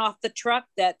full one off the truck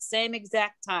that same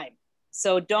exact time.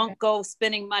 So don't go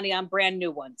spending money on brand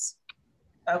new ones.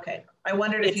 Okay. I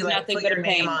wondered if you put your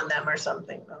name on them or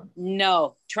something. Though.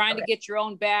 No, trying to get your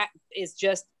own back is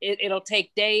just, it'll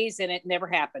take days and it never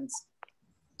happens.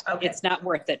 Okay. It's not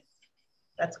worth it.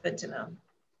 That's good to know.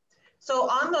 So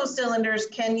on those cylinders,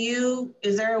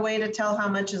 is there a way to tell how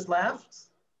much is left?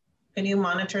 Can you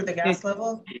monitor the gas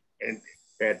level? And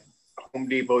at Home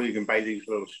Depot, you can buy these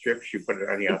little strips. You put it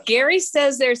on the outside. Gary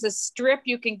says there's a strip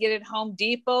you can get at Home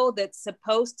Depot that's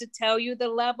supposed to tell you the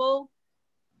level.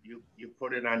 You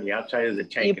put it on the outside of the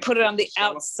tank. You put it on the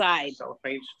outside.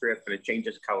 Cellophane strip, and it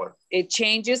changes color. It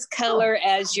changes color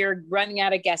as you're running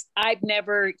out of gas. I've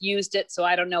never used it, so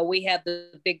I don't know. We have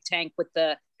the big tank with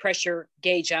the pressure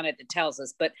gauge on it that tells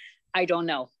us, but I don't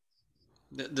know.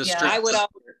 The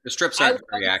strips aren't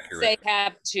very accurate. Say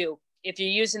have 2. If you're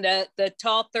using the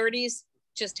tall 30s,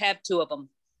 just have 2 of them.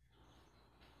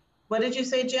 What did you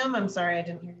say, Jim? I'm sorry, I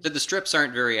didn't hear you. The strips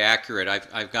aren't very accurate.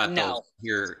 I've got No. those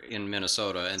here in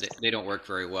Minnesota, and they don't work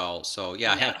very well. So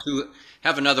yeah,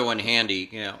 have another one handy,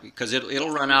 you know, because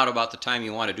it'll run out about the time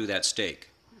you want to do that steak.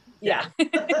 Yeah.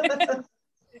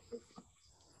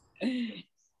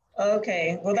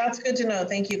 Okay, well, that's good to know.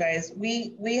 Thank you, guys.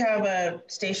 We have a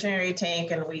stationary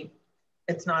tank, and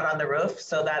it's not on the roof,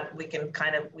 so that we can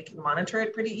monitor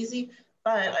it pretty easy.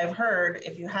 But I've heard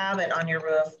if you have it on your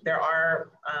roof, there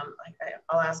are,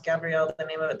 I'll ask Gabrielle the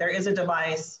name of it. There is a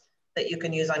device that you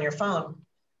can use on your phone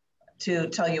to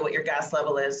tell you what your gas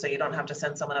level is, so you don't have to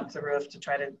send someone up to the roof to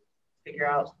try to figure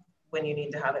out when you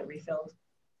need to have it refilled,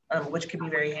 which could be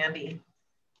very handy.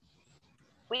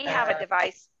 We have a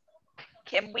device,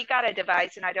 Kim, we got a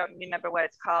device, and I don't remember what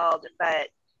it's called, but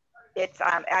it's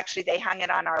actually, they hung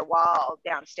it on our wall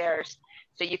downstairs,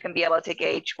 so you can be able to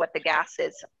gauge what the gas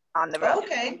is on the roof.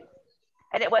 Okay.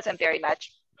 And it wasn't very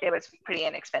much. It was pretty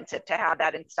inexpensive to have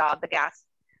that installed. The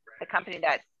company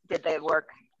that did the work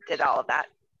did all of that.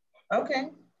 Okay.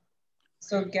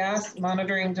 So gas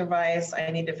monitoring device,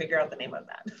 I need to figure out the name of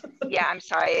that. Yeah, I'm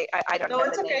sorry. I don't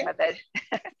know the name of it.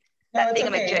 That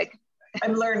thingamajig.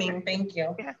 I'm learning, thank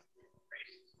you. Yeah.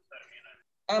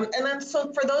 And then,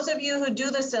 so for those of you who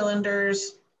do the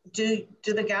cylinders, do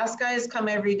the gas guys come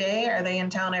every day? Are they in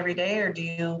town every day, or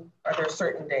are there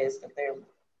certain days that they're in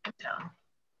town?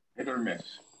 Hit or miss.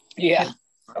 Yeah.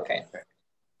 Okay.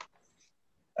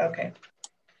 Okay.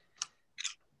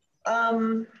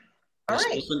 All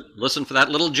right. Listen for that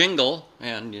little jingle,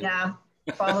 and yeah,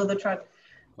 follow the truck.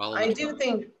 I do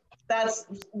think that's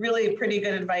really pretty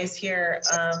good advice here.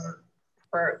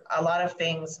 For a lot of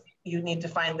things, you need to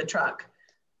find the truck.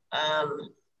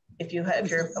 If your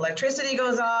electricity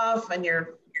goes off and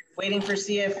you're waiting for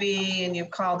CFE and you've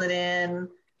called it in,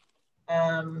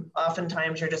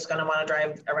 oftentimes you're just going to want to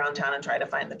drive around town and try to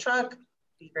find the truck.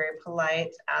 Be very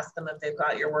polite. Ask them if they've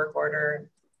got your work order.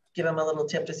 Give them a little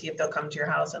tip to see if they'll come to your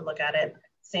house and look at it.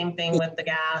 Same thing with the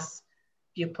gas.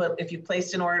 If you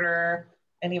placed an order,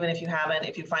 and even if you haven't,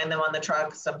 if you find them on the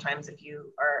truck, sometimes if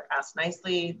you are asked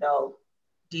nicely, they'll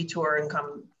detour and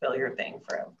come fill your thing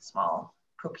for a small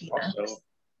propina. Also,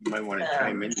 you might want to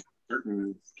chime in.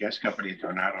 Certain gas companies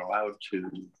are not allowed to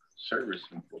service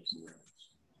in Puerto Morelos.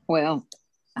 Well,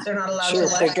 they're not allowed sure,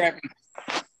 to they're driving.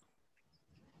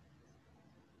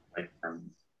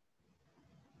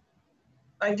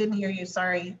 I didn't hear you,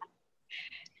 sorry.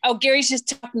 Oh, Gary's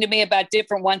just talking to me about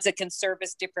different ones that can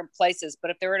service different places, but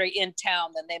if they're already in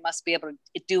town, then they must be able to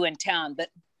do in town. But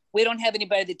we don't have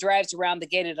anybody that drives around the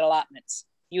gated allotments.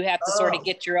 You have to sort of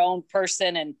get your own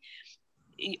person and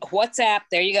WhatsApp,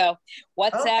 there you go.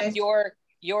 WhatsApp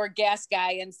your gas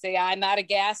guy and say, I'm out of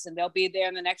gas, and they'll be there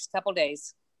in the next couple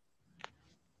days.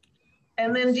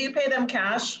 And then do you pay them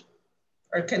cash,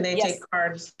 or can they take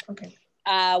cards? Okay.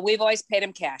 We've always paid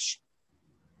them cash.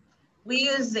 We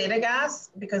use Zeta Gas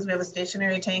because we have a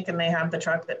stationary tank and they have the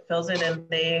truck that fills it, and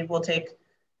they will take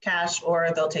cash or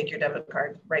they'll take your debit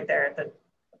card right there at the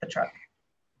truck,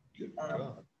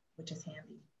 which is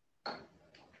handy.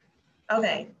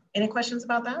 Okay, any questions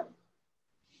about that?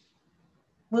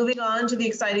 Moving on to the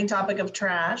exciting topic of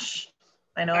trash.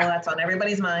 I know that's on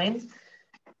everybody's mind.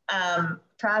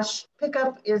 Trash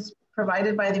pickup is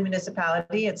provided by the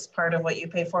municipality. It's part of what you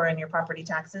pay for in your property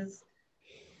taxes.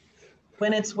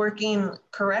 When it's working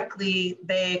correctly,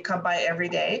 they come by every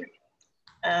day.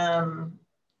 But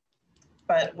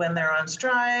when they're on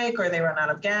strike or they run out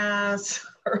of gas,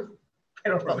 or I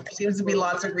don't know, there seems to be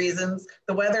lots of reasons.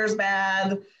 The weather's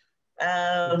bad.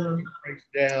 Breaks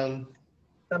down.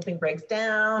 Something breaks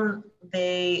down,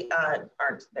 they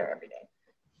aren't there every day.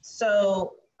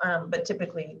 So, but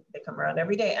typically they come around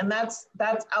every day, and that's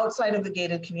outside of the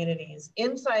gated communities.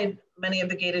 Inside many of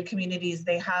the gated communities,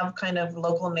 they have kind of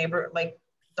local like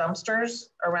dumpsters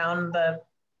around the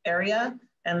area,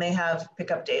 and they have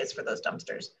pickup days for those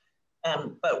dumpsters.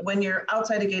 But when you're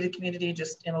outside a gated community,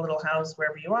 just in a little house,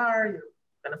 wherever you are, you're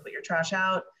gonna put your trash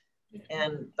out,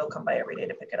 and they'll come by every day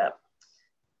to pick it up.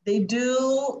 They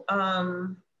do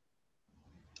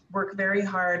work very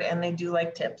hard, and they do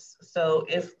like tips. So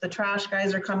if the trash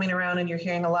guys are coming around and you're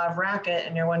hearing a lot of racket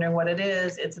and you're wondering what it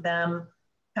is, it's them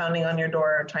pounding on your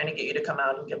door trying to get you to come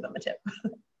out and give them a tip.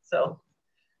 So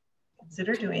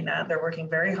consider doing that. They're working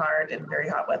very hard in very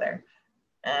hot weather.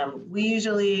 We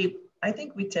usually, I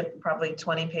think we tip probably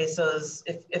 20 pesos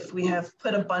if we have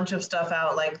put a bunch of stuff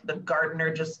out, like the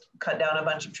gardener just cut down a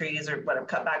bunch of trees or whatever,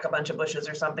 cut back a bunch of bushes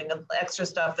or something, extra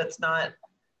stuff that's not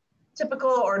typical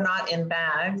or not in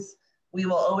bags. We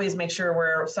will always make sure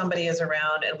where somebody is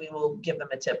around and we will give them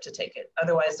a tip to take it.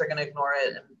 Otherwise, they're going to ignore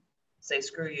it and say,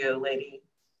 screw you, lady.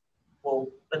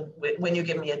 when you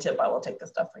give me a tip, I will take the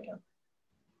stuff for you.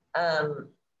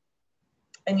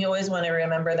 And you always want to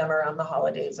remember them around the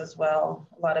holidays as well.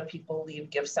 A lot of people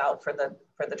leave gifts out for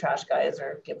the trash guys,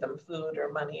 or give them food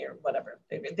or money or whatever.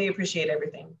 They appreciate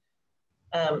everything.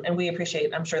 And we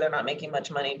appreciate, I'm sure they're not making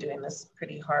much money doing this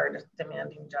pretty hard,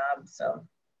 demanding job. So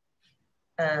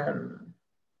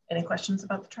any questions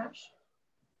about the trash?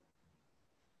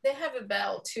 They have a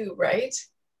bell too, right?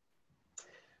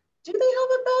 Do they have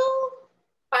a bell?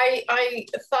 I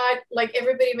thought, like,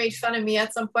 everybody made fun of me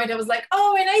at some point. I was like,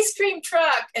 oh, an ice cream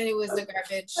truck. And it was the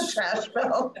garbage. A trash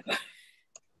bell.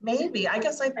 Maybe. I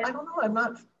guess I don't know. I'm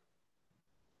not.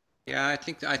 Yeah, I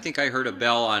think I heard a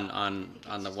bell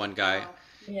on the one guy.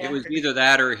 Yeah. It was either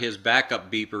that or his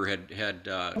backup beeper had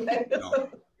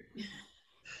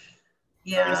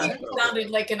Yeah. It sounded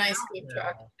like an ice cream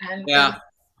truck. And yeah.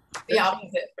 the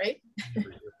opposite, right?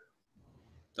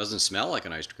 Doesn't smell like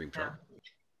an ice cream truck.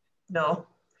 No.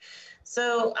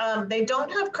 So they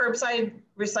don't have curbside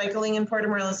recycling in Puerto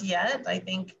Morelos yet. I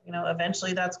think,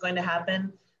 eventually that's going to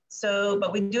happen. So,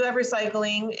 but we do have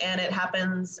recycling, and it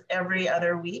happens every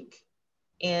other week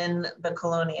in the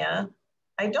Colonia.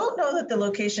 I don't know that the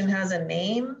location has a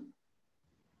name.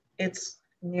 It's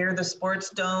near the sports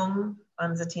dome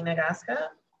on Zatina Gasca,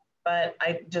 but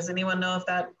does anyone know if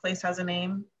that place has a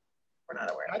name? We're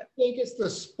not aware of it. I think it's the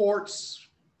sports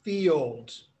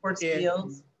field. Sports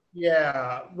fields?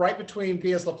 Yeah, right between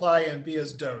Villas La Playa and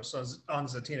Villas Dos on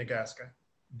Zatina Gasca.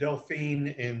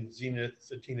 Delphine and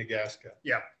Zatina Gasca.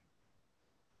 Yeah.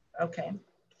 Okay.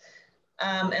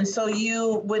 And so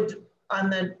you would,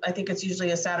 I think it's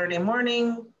usually a Saturday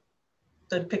morning,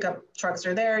 the pickup trucks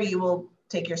are there, you will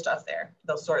take your stuff there.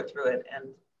 They'll sort through it and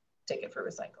take it for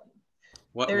recycling.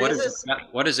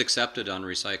 What is accepted on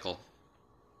recycle?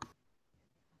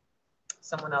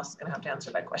 Someone else is going to have to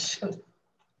answer that question.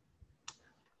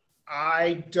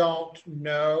 I don't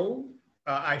know.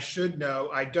 I should know.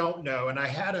 I don't know. And I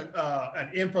had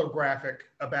an infographic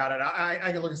about it.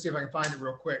 I can look and see if I can find it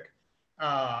real quick.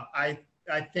 I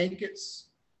think it's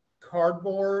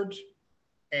cardboard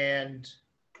and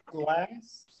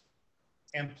glass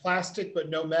and plastic, but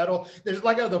no metal. There's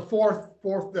like the fourth,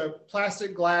 the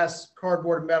plastic, glass,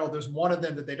 cardboard, and metal. There's one of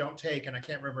them that they don't take, and I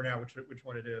can't remember now which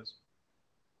one it is.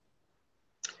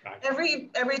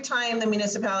 Every time the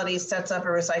municipality sets up a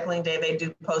recycling day, they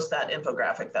do post that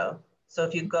infographic though. So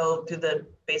if you go to the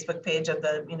Facebook page of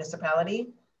the municipality,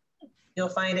 you'll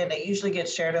find it. It usually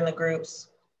gets shared in the groups,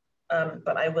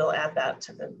 but I will add that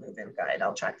to the move-in guide.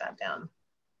 I'll track that down.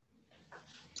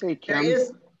 Hey,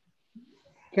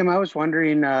 Kim, I was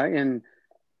wondering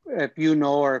if you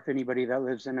know, or if anybody that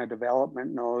lives in a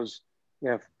development knows,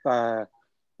 if the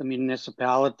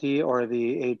municipality or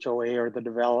the HOA or the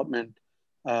development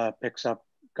picks up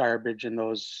garbage in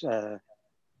those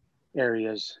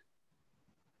areas.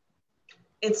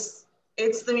 It's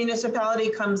the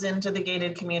municipality comes into the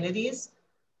gated communities,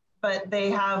 but they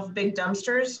have big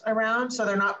dumpsters around, so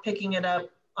they're not picking it up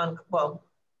on, well,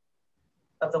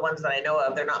 of the ones that I know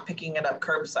of, they're not picking it up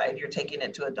curbside. You're taking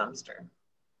it to a dumpster.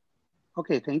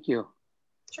 Okay, thank you.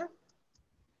 Sure.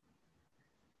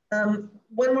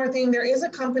 One more thing, there is a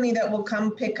company that will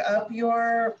come pick up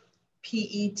your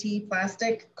PET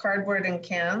plastic, cardboard, and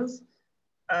cans.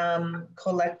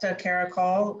 Collecta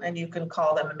Caracol, and you can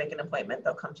call them and make an appointment.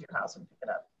 They'll come to your house and pick it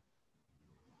up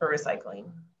for recycling.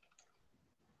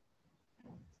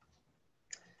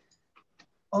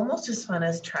 Almost as fun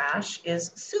as trash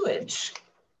is sewage.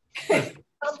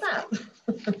 How's that?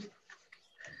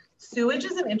 Sewage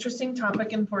is an interesting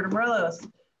topic in Puerto Morelos.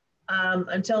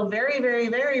 Until very, very,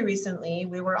 very recently,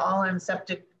 we were all on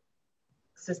septic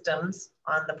systems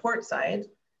on the port side.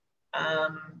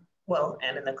 Well,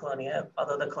 and in the Colonia,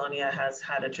 although the Colonia has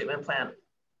had a treatment plant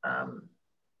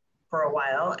for a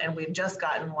while, and we've just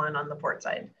gotten one on the port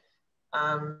side.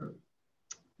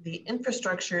 The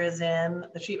infrastructure is in,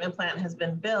 the treatment plant has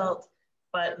been built,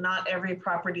 but not every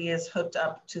property is hooked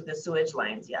up to the sewage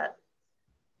lines yet.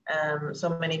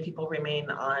 So many people remain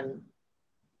on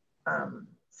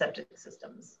septic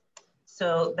systems.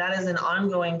 So that is an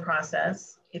ongoing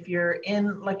process. If you're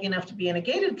lucky enough to be in a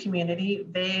gated community,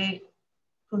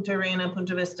 Punta Arena,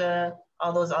 Punta Vista,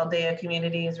 all those Aldea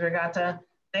communities, Regatta,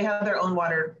 they have their own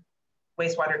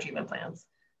wastewater treatment plants.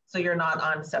 So you're not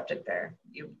on septic there.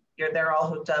 They're all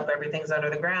hooked up, everything's under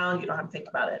the ground, you don't have to think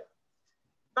about it.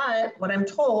 But what I'm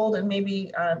told, and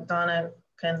maybe Donna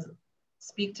can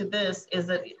speak to this, is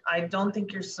that I don't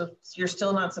think you're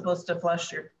still not supposed to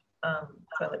flush your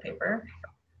toilet paper,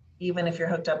 even if you're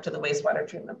hooked up to the wastewater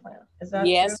treatment plant. Is that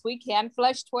yes, true? we can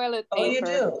flush toilet paper. Oh, you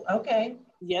do? Okay.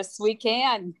 Yes, we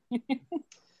can.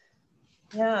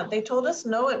 Yeah, they told us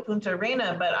no at Punta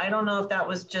Arena, but I don't know if that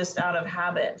was just out of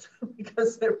habit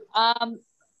because they're.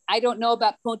 I don't know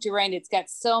about Punta Arena. It's got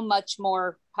so much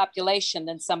more population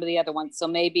than some of the other ones. So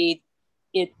maybe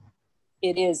it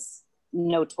is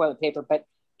no toilet paper, but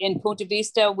in Punta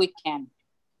Vista, we can.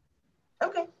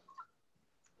 Okay.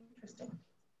 Interesting.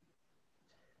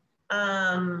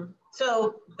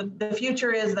 So the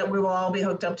future is that we will all be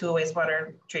hooked up to a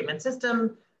wastewater treatment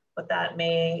system, but that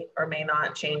may or may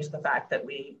not change the fact that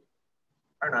we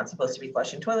are not supposed to be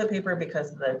flushing toilet paper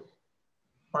because the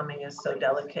plumbing is so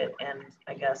delicate and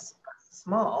I guess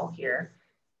small here.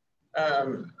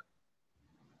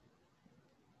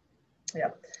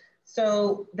 Yeah,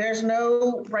 so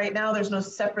right now there's no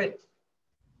separate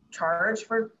charge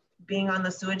for being on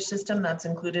the sewage system that's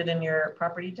included in your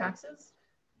property taxes.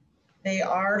 They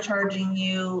are charging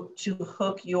you to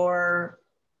hook your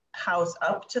house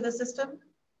up to the system.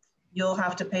 You'll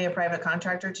have to pay a private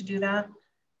contractor to do that.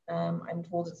 I'm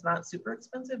told it's not super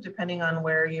expensive depending on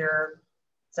where your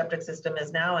septic system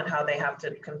is now and how they have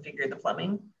to configure the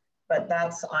plumbing, but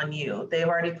that's on you. They've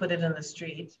already put it in the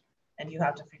street and you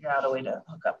have to figure out a way to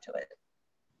hook up to it.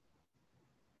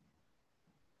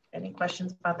 Any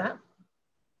questions about that?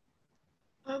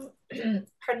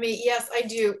 Pardon me, yes, I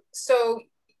do. So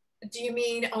do you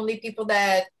mean only people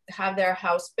that have their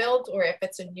house built, or if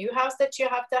it's a new house that you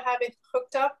have to have it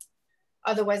hooked up?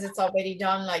 Otherwise it's already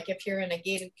done, like if you're in a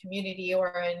gated community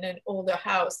or in an older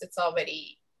house, it's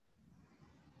already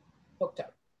hooked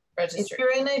up, registered. If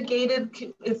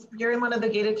you're in one of the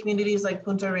gated communities like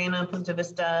Punta Arena, Punta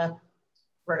Vista,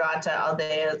 Regatta,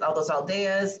 Aldeas, all those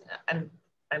aldeas, and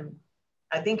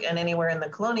I think and anywhere in the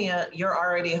Colonia, you're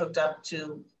already hooked up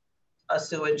to a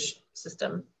sewage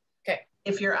system. Okay.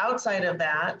 If you're outside of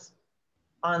that,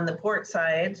 on the port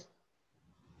side,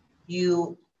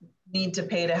 you need to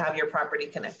pay to have your property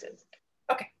connected.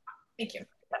 Okay, thank you.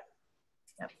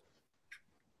 Yeah.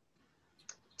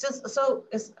 Just so,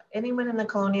 is anyone in the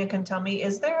Colonia can tell me,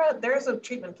 there's a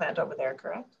treatment plant over there,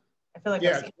 correct? I feel like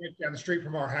yeah, it's right down the street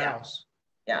from our house.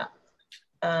 Yeah.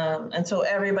 And so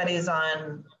everybody's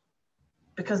on,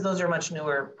 because those are much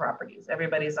newer properties,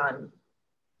 everybody's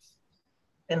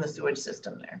in the sewage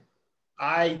system there.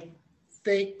 I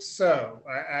think so.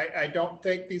 I don't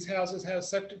think these houses have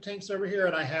septic tanks over here,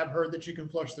 and I have heard that you can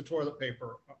flush the toilet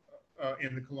paper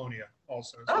in the Colonia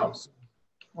also. Oh, so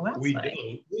well, that's we nice.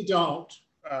 We don't.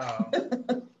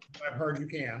 I've heard you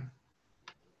can.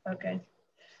 Okay.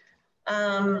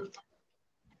 A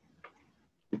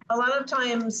lot of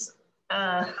times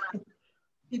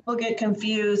people get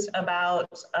confused about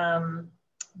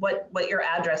what your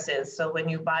address is. So when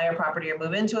you buy a property or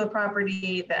move into a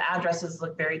property, the addresses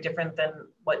look very different than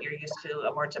what you're used to,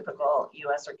 a more typical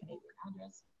US or Canadian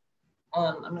address.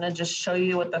 I'm gonna just show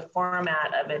you what the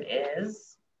format of it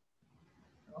is.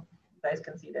 You guys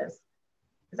can see this.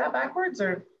 Is that backwards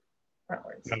or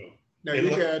frontwards? No, you're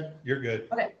good. You're good.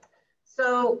 Okay,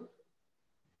 so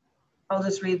I'll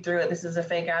just read through it. This is a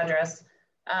fake address.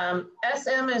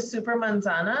 SM is Super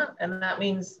Manzana, and that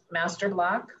means master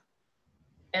block.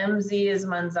 MZ is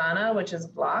Manzana, which is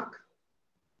block.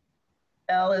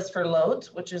 L is for lot,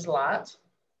 which is lot.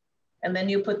 And then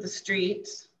you put the street,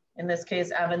 in this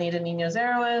case, Avenida Niños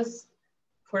Héroes,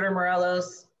 Puerto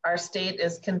Morelos. Our state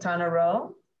is Quintana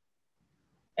Roo.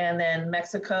 And then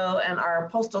Mexico, and our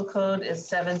postal code is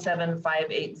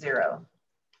 77580.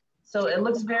 So it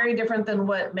looks very different than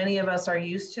what many of us are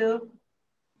used to.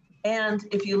 And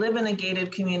if you live in a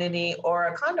gated community or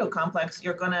a condo complex,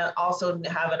 you're gonna also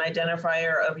have an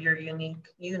identifier of your unique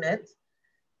unit.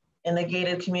 In the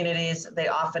gated communities, they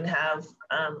often have,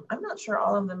 I'm not sure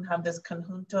all of them have this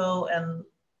conjunto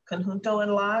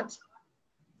and lot,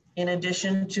 in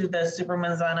addition to the super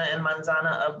manzana and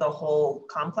manzana of the whole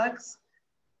complex.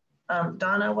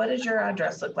 Donna, what does your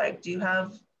address look like? Do you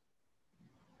have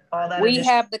all that? We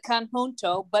have the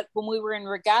conjunto, but when we were in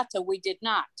Regatta, we did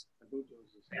not.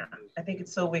 Yeah, I think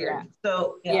it's so weird. Yeah.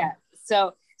 So yeah.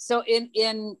 So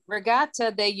in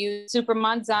Regatta they use super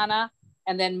manzana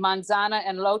and then manzana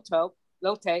and lote,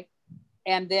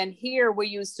 and then here we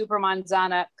use super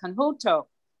manzana conjunto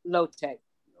lote.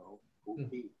 No,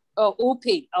 upi. Oh,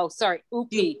 upi. Oh, sorry,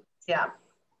 upi. Yeah.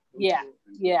 Yeah.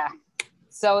 Yeah.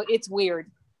 So it's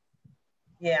weird.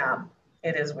 Yeah,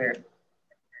 it is weird.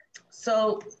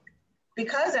 So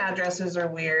because addresses are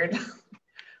weird,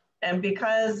 and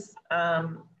because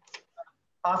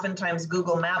oftentimes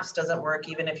Google Maps doesn't work,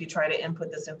 even if you try to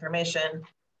input this information,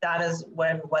 that is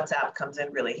when WhatsApp comes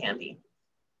in really handy.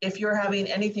 If you're having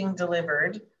anything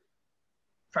delivered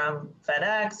from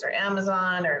FedEx or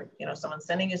Amazon, or someone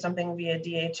sending you something via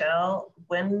DHL,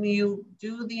 when you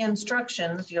do the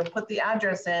instructions, you'll put the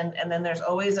address in, and then there's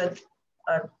always a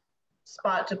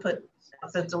spot to put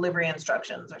the delivery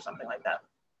instructions or something like that.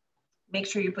 Make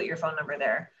sure you put your phone number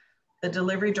there. The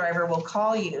delivery driver will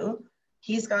call you.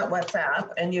 He's got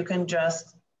WhatsApp, and you can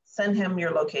just send him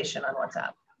your location on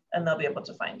WhatsApp, and they'll be able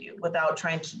to find you without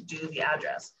trying to do the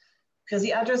address. Because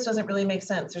the address doesn't really make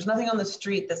sense. There's nothing on the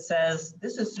street that says,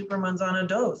 this is Super Manzana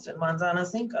Dos and Manzana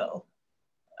Cinco.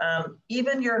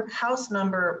 Even your house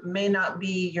number may not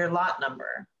be your lot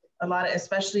number.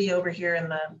 Especially over here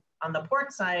on the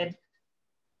port side,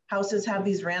 houses have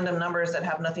these random numbers that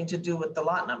have nothing to do with the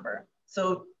lot number.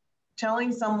 So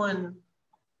telling someone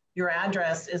your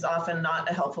address is often not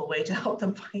a helpful way to help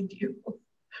them find you,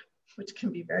 which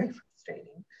can be very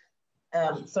frustrating.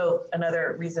 So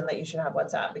another reason that you should have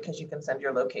WhatsApp, because you can send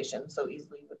your location so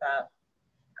easily with that.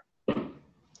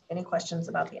 Any questions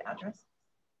about the address?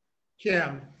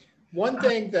 Kim, one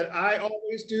thing that I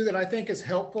always do that I think is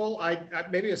helpful,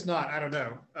 maybe it's not, I don't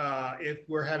know, if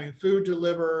we're having food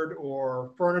delivered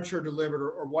or furniture delivered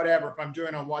or whatever, if I'm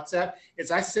doing on WhatsApp, is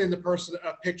I send the person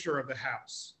a picture of the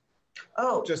house.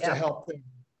 Oh, just to help them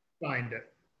find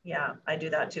it. Yeah, I do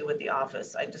that too with the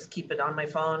office. I just keep it on my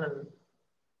phone and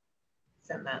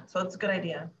send that. So it's a good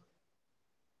idea.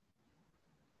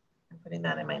 I'm putting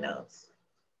that in my notes.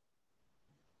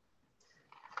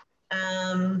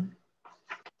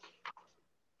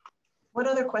 What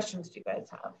other questions do you guys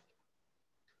have?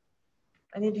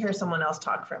 I need to hear someone else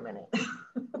talk for a minute.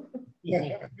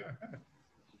 Yeah.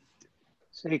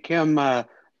 Say, Kim,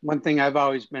 one thing I've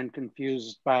always been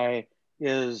confused by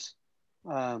is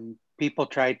people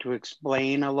try to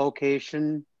explain a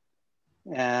location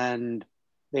and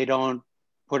they don't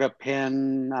put a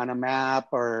pin on a map,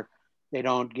 or they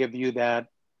don't give you that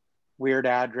weird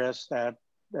address that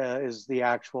is the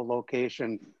actual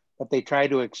location, but they try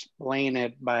to explain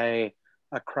it by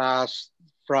across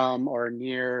from or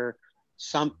near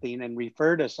something and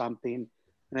refer to something.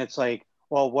 And it's like,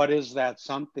 well, what is that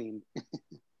something?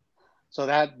 So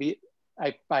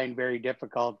I find very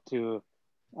difficult to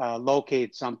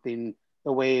locate something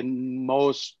the way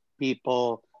most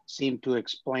people seem to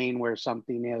explain where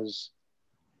something is.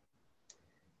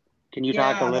 Can you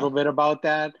talk a little bit about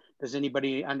that? Does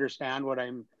anybody understand what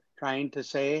I'm trying to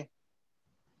say?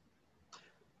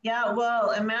 Yeah,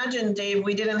 well, imagine, Dave,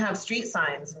 we didn't have street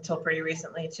signs until pretty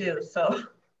recently too. So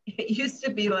it used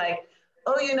to be like,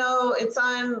 oh, it's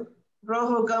on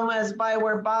Rojo Gomez by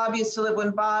where Bob used to live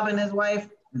when Bob and his wife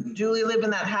Julie lived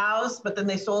in that house, but then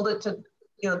they sold it to,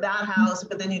 that house,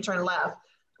 but then you turn left.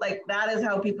 Like that is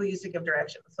how people used to give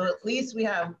directions. So at least we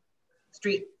have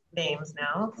street names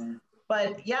now.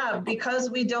 But yeah, because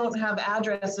we don't have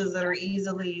addresses that are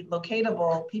easily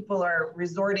locatable, people are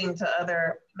resorting to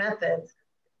other methods.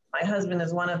 My husband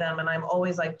is one of them, and I'm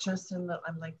always like,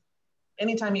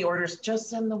 anytime he orders, just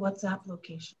send the WhatsApp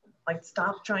location. Like,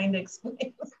 stop trying to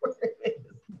explain where it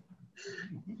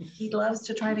is. He loves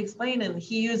to try to explain, and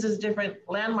he uses different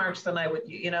landmarks than I would,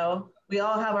 We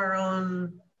all have our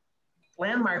own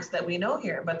landmarks that we know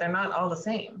here, but they're not all the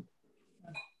same.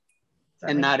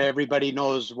 And not everybody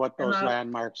knows what those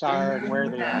landmarks are and where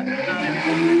they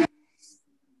are.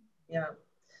 Yeah.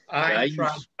 I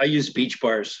use beach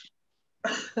bars.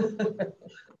 I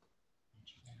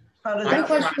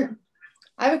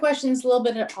have a question. It's a little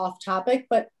bit off topic,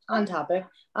 but on topic.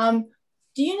 Do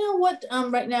you know what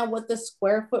right now what the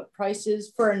square foot price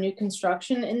is for a new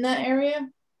construction in that area?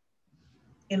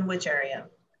 In which area?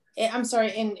 I'm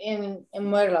sorry, in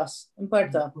Morelos, in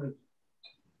Puerto.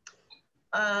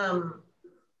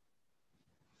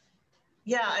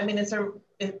 Yeah, I mean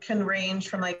it can range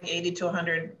from like $80 to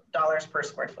 $100 per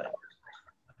square foot.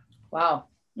 Wow.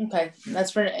 Okay,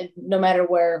 that's for no matter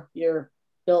where you're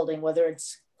building, whether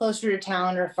it's closer to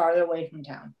town or farther away from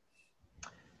town.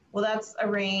 Well, that's a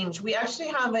range. We actually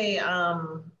have a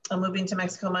Moving to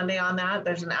Mexico Monday on that.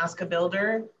 There's an Ask a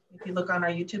Builder. If you look on our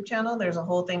YouTube channel, there's a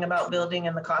whole thing about building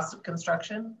and the cost of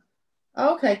construction.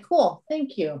 Okay, cool.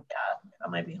 Thank you. Yeah, that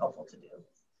might be helpful to do.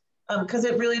 Because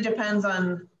it really depends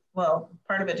on, well,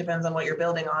 part of it depends on what you're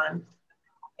building on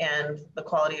and the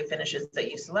quality of finishes that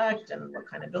you select and what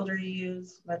kind of builder you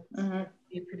use. But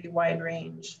be a pretty wide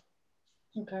range.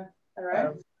 Okay, all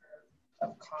right.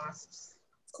 Of costs.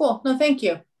 Cool, no, thank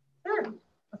you. Sure,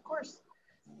 of course.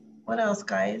 What else,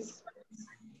 guys?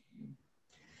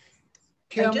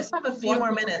 Kim, I just have a few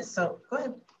more minutes, so go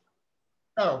ahead.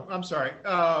 Oh, I'm sorry.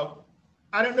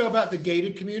 I don't know about the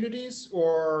gated communities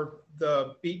or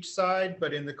the beach side,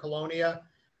 but in the Colonia,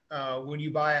 when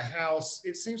you buy a house,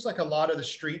 it seems like a lot of the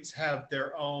streets have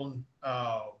their own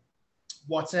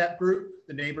WhatsApp group.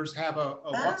 The neighbors have a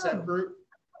WhatsApp group.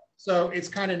 So it's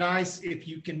kind of nice if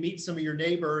you can meet some of your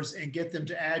neighbors and get them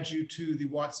to add you to the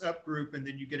WhatsApp group, and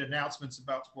then you get announcements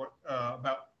about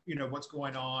what's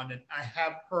going on. And I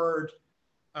have heard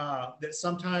that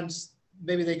sometimes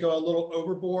maybe they go a little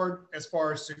overboard as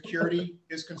far as security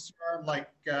is concerned. Like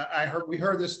we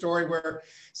heard this story where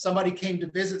somebody came to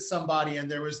visit somebody and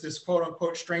there was this quote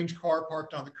unquote strange car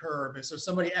parked on the curb. And so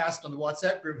somebody asked on the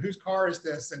WhatsApp group, whose car is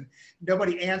this? And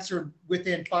nobody answered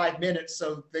within 5 minutes.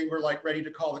 So they were like ready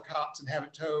to call the cops and have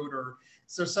it towed. Or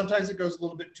so sometimes it goes a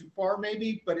little bit too far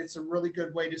maybe, but it's a really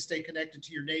good way to stay connected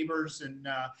to your neighbors and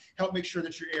help make sure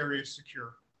that your area is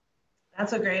secure.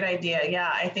 That's a great idea.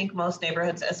 Yeah, I think most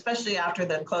neighborhoods, especially after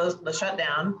the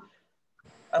shutdown,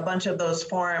 a bunch of those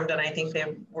formed, and I think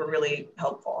they were really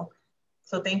helpful.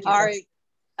 So thank you.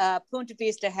 Our Punta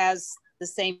Vista has the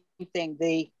same thing,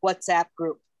 the WhatsApp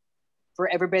group for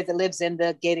everybody that lives in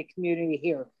the gated community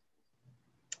here.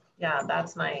 Yeah,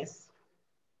 that's nice.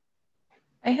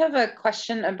 I have a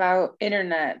question about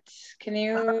internet. Can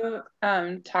you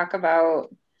talk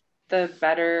about the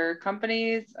better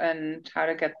companies and how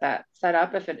to get that set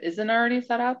up if it isn't already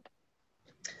set up?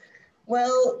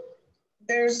 Well,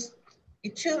 there's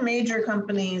two major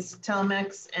companies,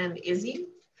 Telmex and Izzy.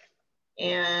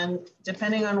 And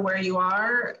depending on where you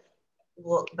are,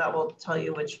 that will tell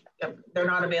you which, they're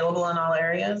not available in all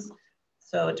areas.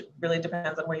 So it really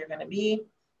depends on where you're gonna be.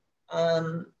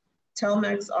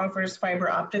 Telmex offers fiber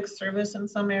optic service in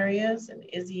some areas, and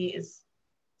Izzy is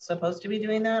supposed to be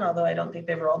doing that, although I don't think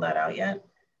they've rolled that out yet.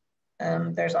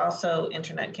 There's also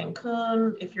Internet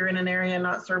Cancun if you're in an area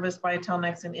not serviced by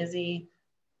Telmex and Izzy.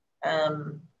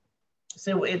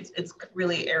 So it's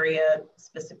really area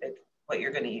specific what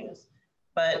you're going to use.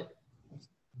 But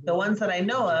the ones that I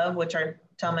know of, which are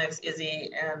Telmex,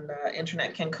 Izzy, and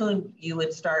Internet Cancun, you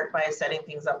would start by setting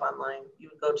things up online. You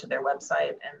would go to their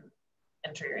website and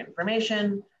enter your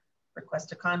information,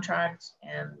 request a contract,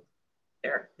 and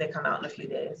they come out in a few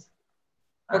days.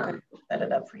 Okay. Set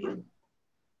it up for you.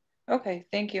 Okay,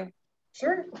 thank you.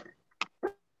 Sure.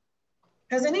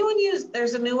 Has anyone used,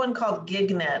 there's a new one called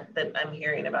GigNet that I'm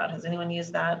hearing about. Has anyone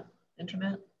used that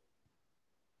internet?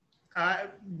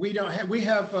 We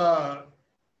have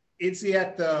Itzy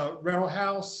at the rental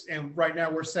house, and right now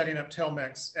we're setting up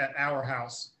Telmex at our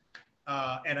house.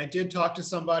 And I did talk to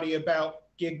somebody about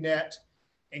GigNet,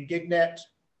 and GigNet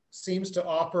seems to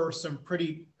offer some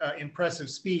pretty impressive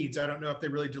speeds. I don't know if they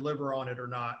really deliver on it or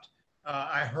not.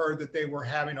 I heard that they were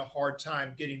having a hard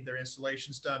time getting their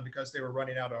installations done because they were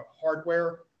running out of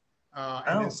hardware.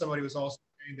 And then somebody was also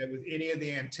saying that with any of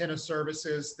the antenna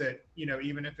services that,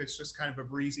 even if it's just kind of a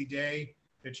breezy day,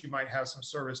 that you might have some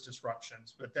service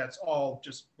disruptions. But that's all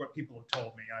just what people have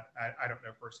told me. I don't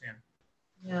know firsthand.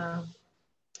 Yeah.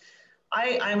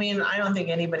 I mean, I don't think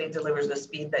anybody delivers the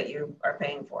speed that you are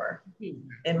paying for,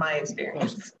 in my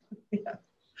experience. Yeah.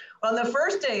 On the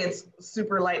first day, it's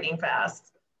super lightning fast.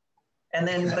 And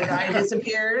then the guy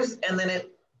disappears, and then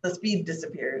the speed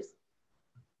disappears.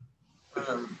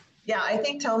 Yeah, I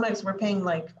think Telmex, we're paying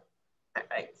like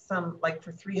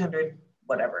for 300,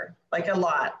 whatever, like a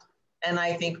lot. And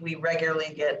I think we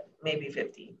regularly get maybe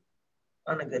 50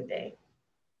 on a good day.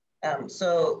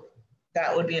 So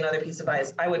that would be another piece of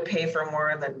advice. I would pay for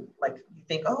more than, like, you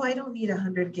think, oh, I don't need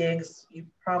 100 gigs. You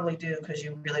probably do because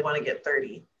you really want to get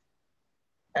 30.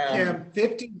 Yeah,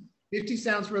 50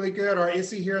 sounds really good. Our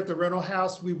Izzy here at the rental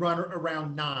house, we run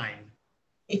around 9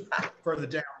 for the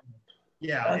down.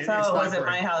 Yeah, that's how it was at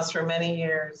my house for many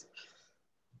years.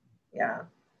 Yeah,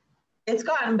 it's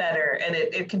gotten better, and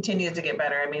it continues to get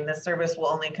better. I mean, the service will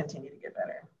only continue to get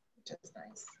better, which is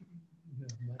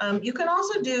nice. You can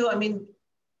also do, I mean,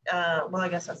 well, I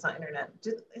guess that's not internet.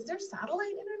 Is there satellite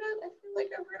internet? I feel like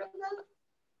I've heard of that.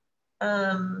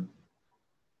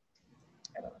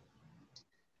 I don't know.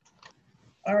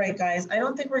 All right, guys, I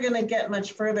don't think we're gonna get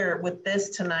much further with this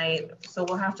tonight. So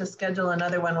we'll have to schedule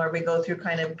another one where we go through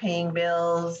kind of paying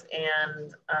bills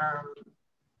and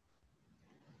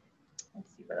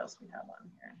let's see what else we have on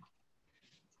here.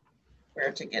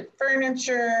 Where to get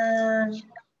furniture,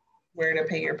 where to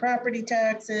pay your property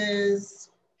taxes,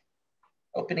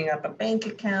 opening up a bank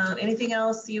account. Anything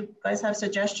else you guys have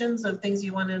suggestions of things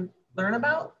you want to learn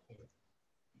about?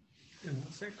 And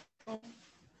what's it called?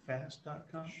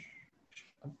 Fast.com?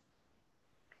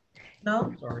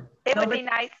 No? Sorry. It would be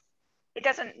nice. It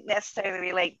doesn't necessarily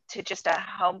relate to just a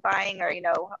home buying or,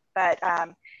 but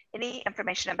any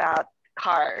information about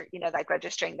car, like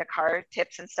registering the car,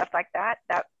 tips and stuff like that,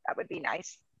 that would be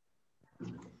nice.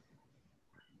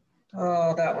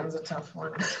 Oh, that one's a tough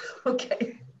one.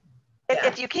 Okay.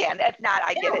 If you can, if not,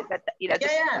 I get it. But,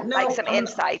 just no, like some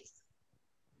insights.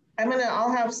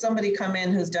 I'll have somebody come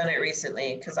in who's done it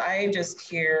recently, because I just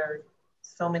hear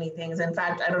so many things. In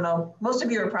fact, I don't know, most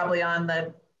of you are probably on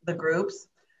the groups,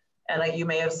 and you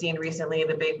may have seen recently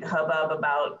the big hubbub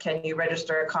about, can you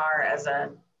register a car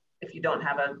if you don't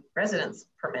have a residence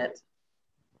permit?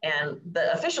 And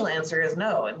the official answer is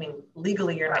no. I mean,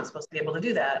 legally, you're not supposed to be able to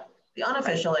do that. The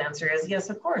unofficial answer is yes,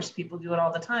 of course, people do it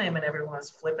all the time, and everyone's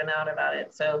flipping out about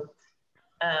it. So,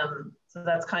 so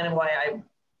that's kind of why I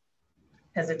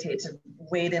hesitate to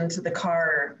wade into the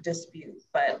car dispute.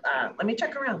 But let me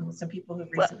check around with some people who've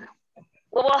recently.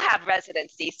 Well, we'll have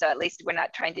residency, so at least we're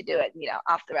not trying to do it,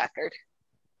 off the record.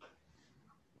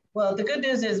 Well, the good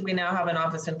news is we now have an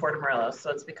office in Puerto Morelos, so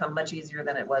it's become much easier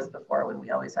than it was before when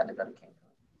we always had to go to Cancun.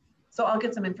 So I'll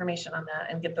get some information on that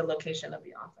and get the location of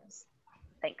the office.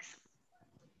 Thanks.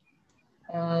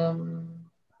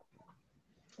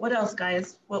 What else,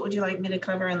 guys? What would you like me to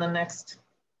cover in the next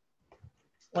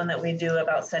one that we do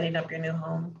about setting up your new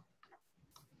home?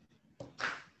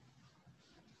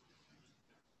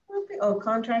 Oh,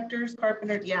 contractors,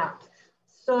 carpenters, yeah.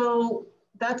 So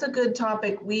that's a good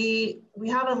topic. We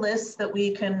have a list that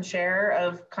we can share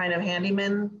of kind of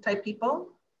handyman type people.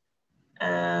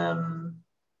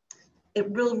 It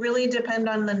will really depend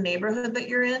on the neighborhood that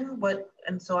you're in.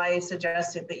 And so I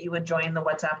suggested that you would join the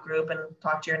WhatsApp group and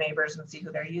talk to your neighbors and see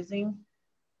who they're using.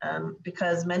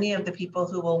 Because many of the people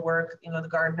who will work, the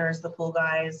gardeners, the pool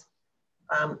guys,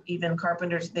 even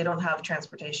carpenters, they don't have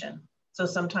transportation. So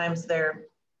sometimes they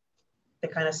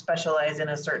kind of specialize in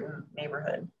a certain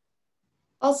neighborhood.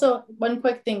 Also, one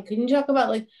quick thing, can you talk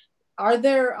about are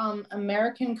there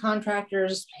American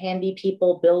contractors, handy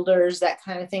people, builders, that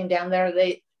kind of thing down there? Are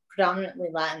they predominantly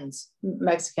Latins,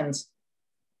 Mexicans?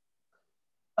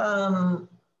 Yeah,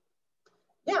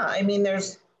 I mean,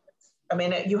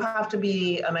 you have to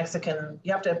be a Mexican,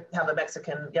 you have to have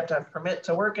a permit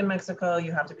to work in Mexico,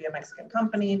 you have to be a Mexican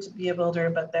company to be a builder,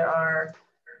 but there are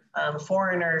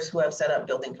foreigners who have set up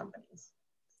building companies.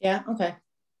 Yeah, okay.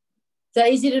 Is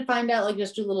that easy to find out?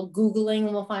 Just do a little Googling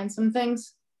and we'll find some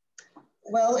things?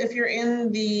 Well, if you're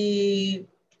in the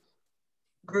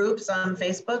groups on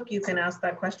Facebook, you can ask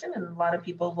that question and a lot of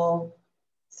people will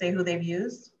say who they've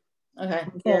used. Okay,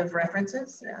 give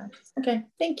references. Yeah. Okay,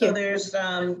 thank you. So there's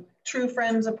True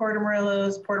Friends of Puerto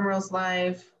Morelos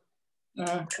Live,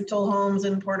 Rental Homes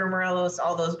in Puerto Morelos.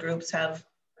 All those groups have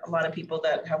a lot of people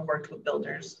that have worked with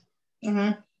builders.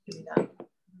 And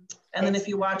then if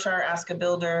you watch our Ask a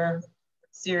Builder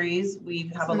series,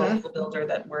 we have a local builder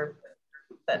that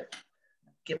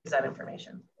gives that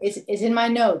information. It's in my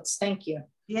notes. Thank you.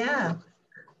 Yeah.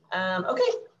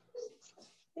 Okay.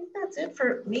 I think that's it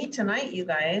for me tonight, you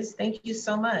guys. Thank you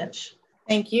so much.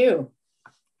 Thank you.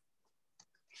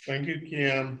 Thank you,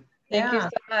 Kim. Thank you so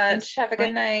much. Have a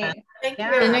good night. Thank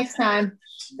you. See you next time.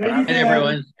 Good night,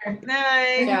 everyone. Good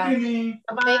night. Yeah.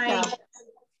 Bye-bye.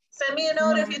 Send me a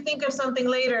note if you think of something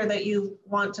later that you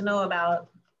want to know about.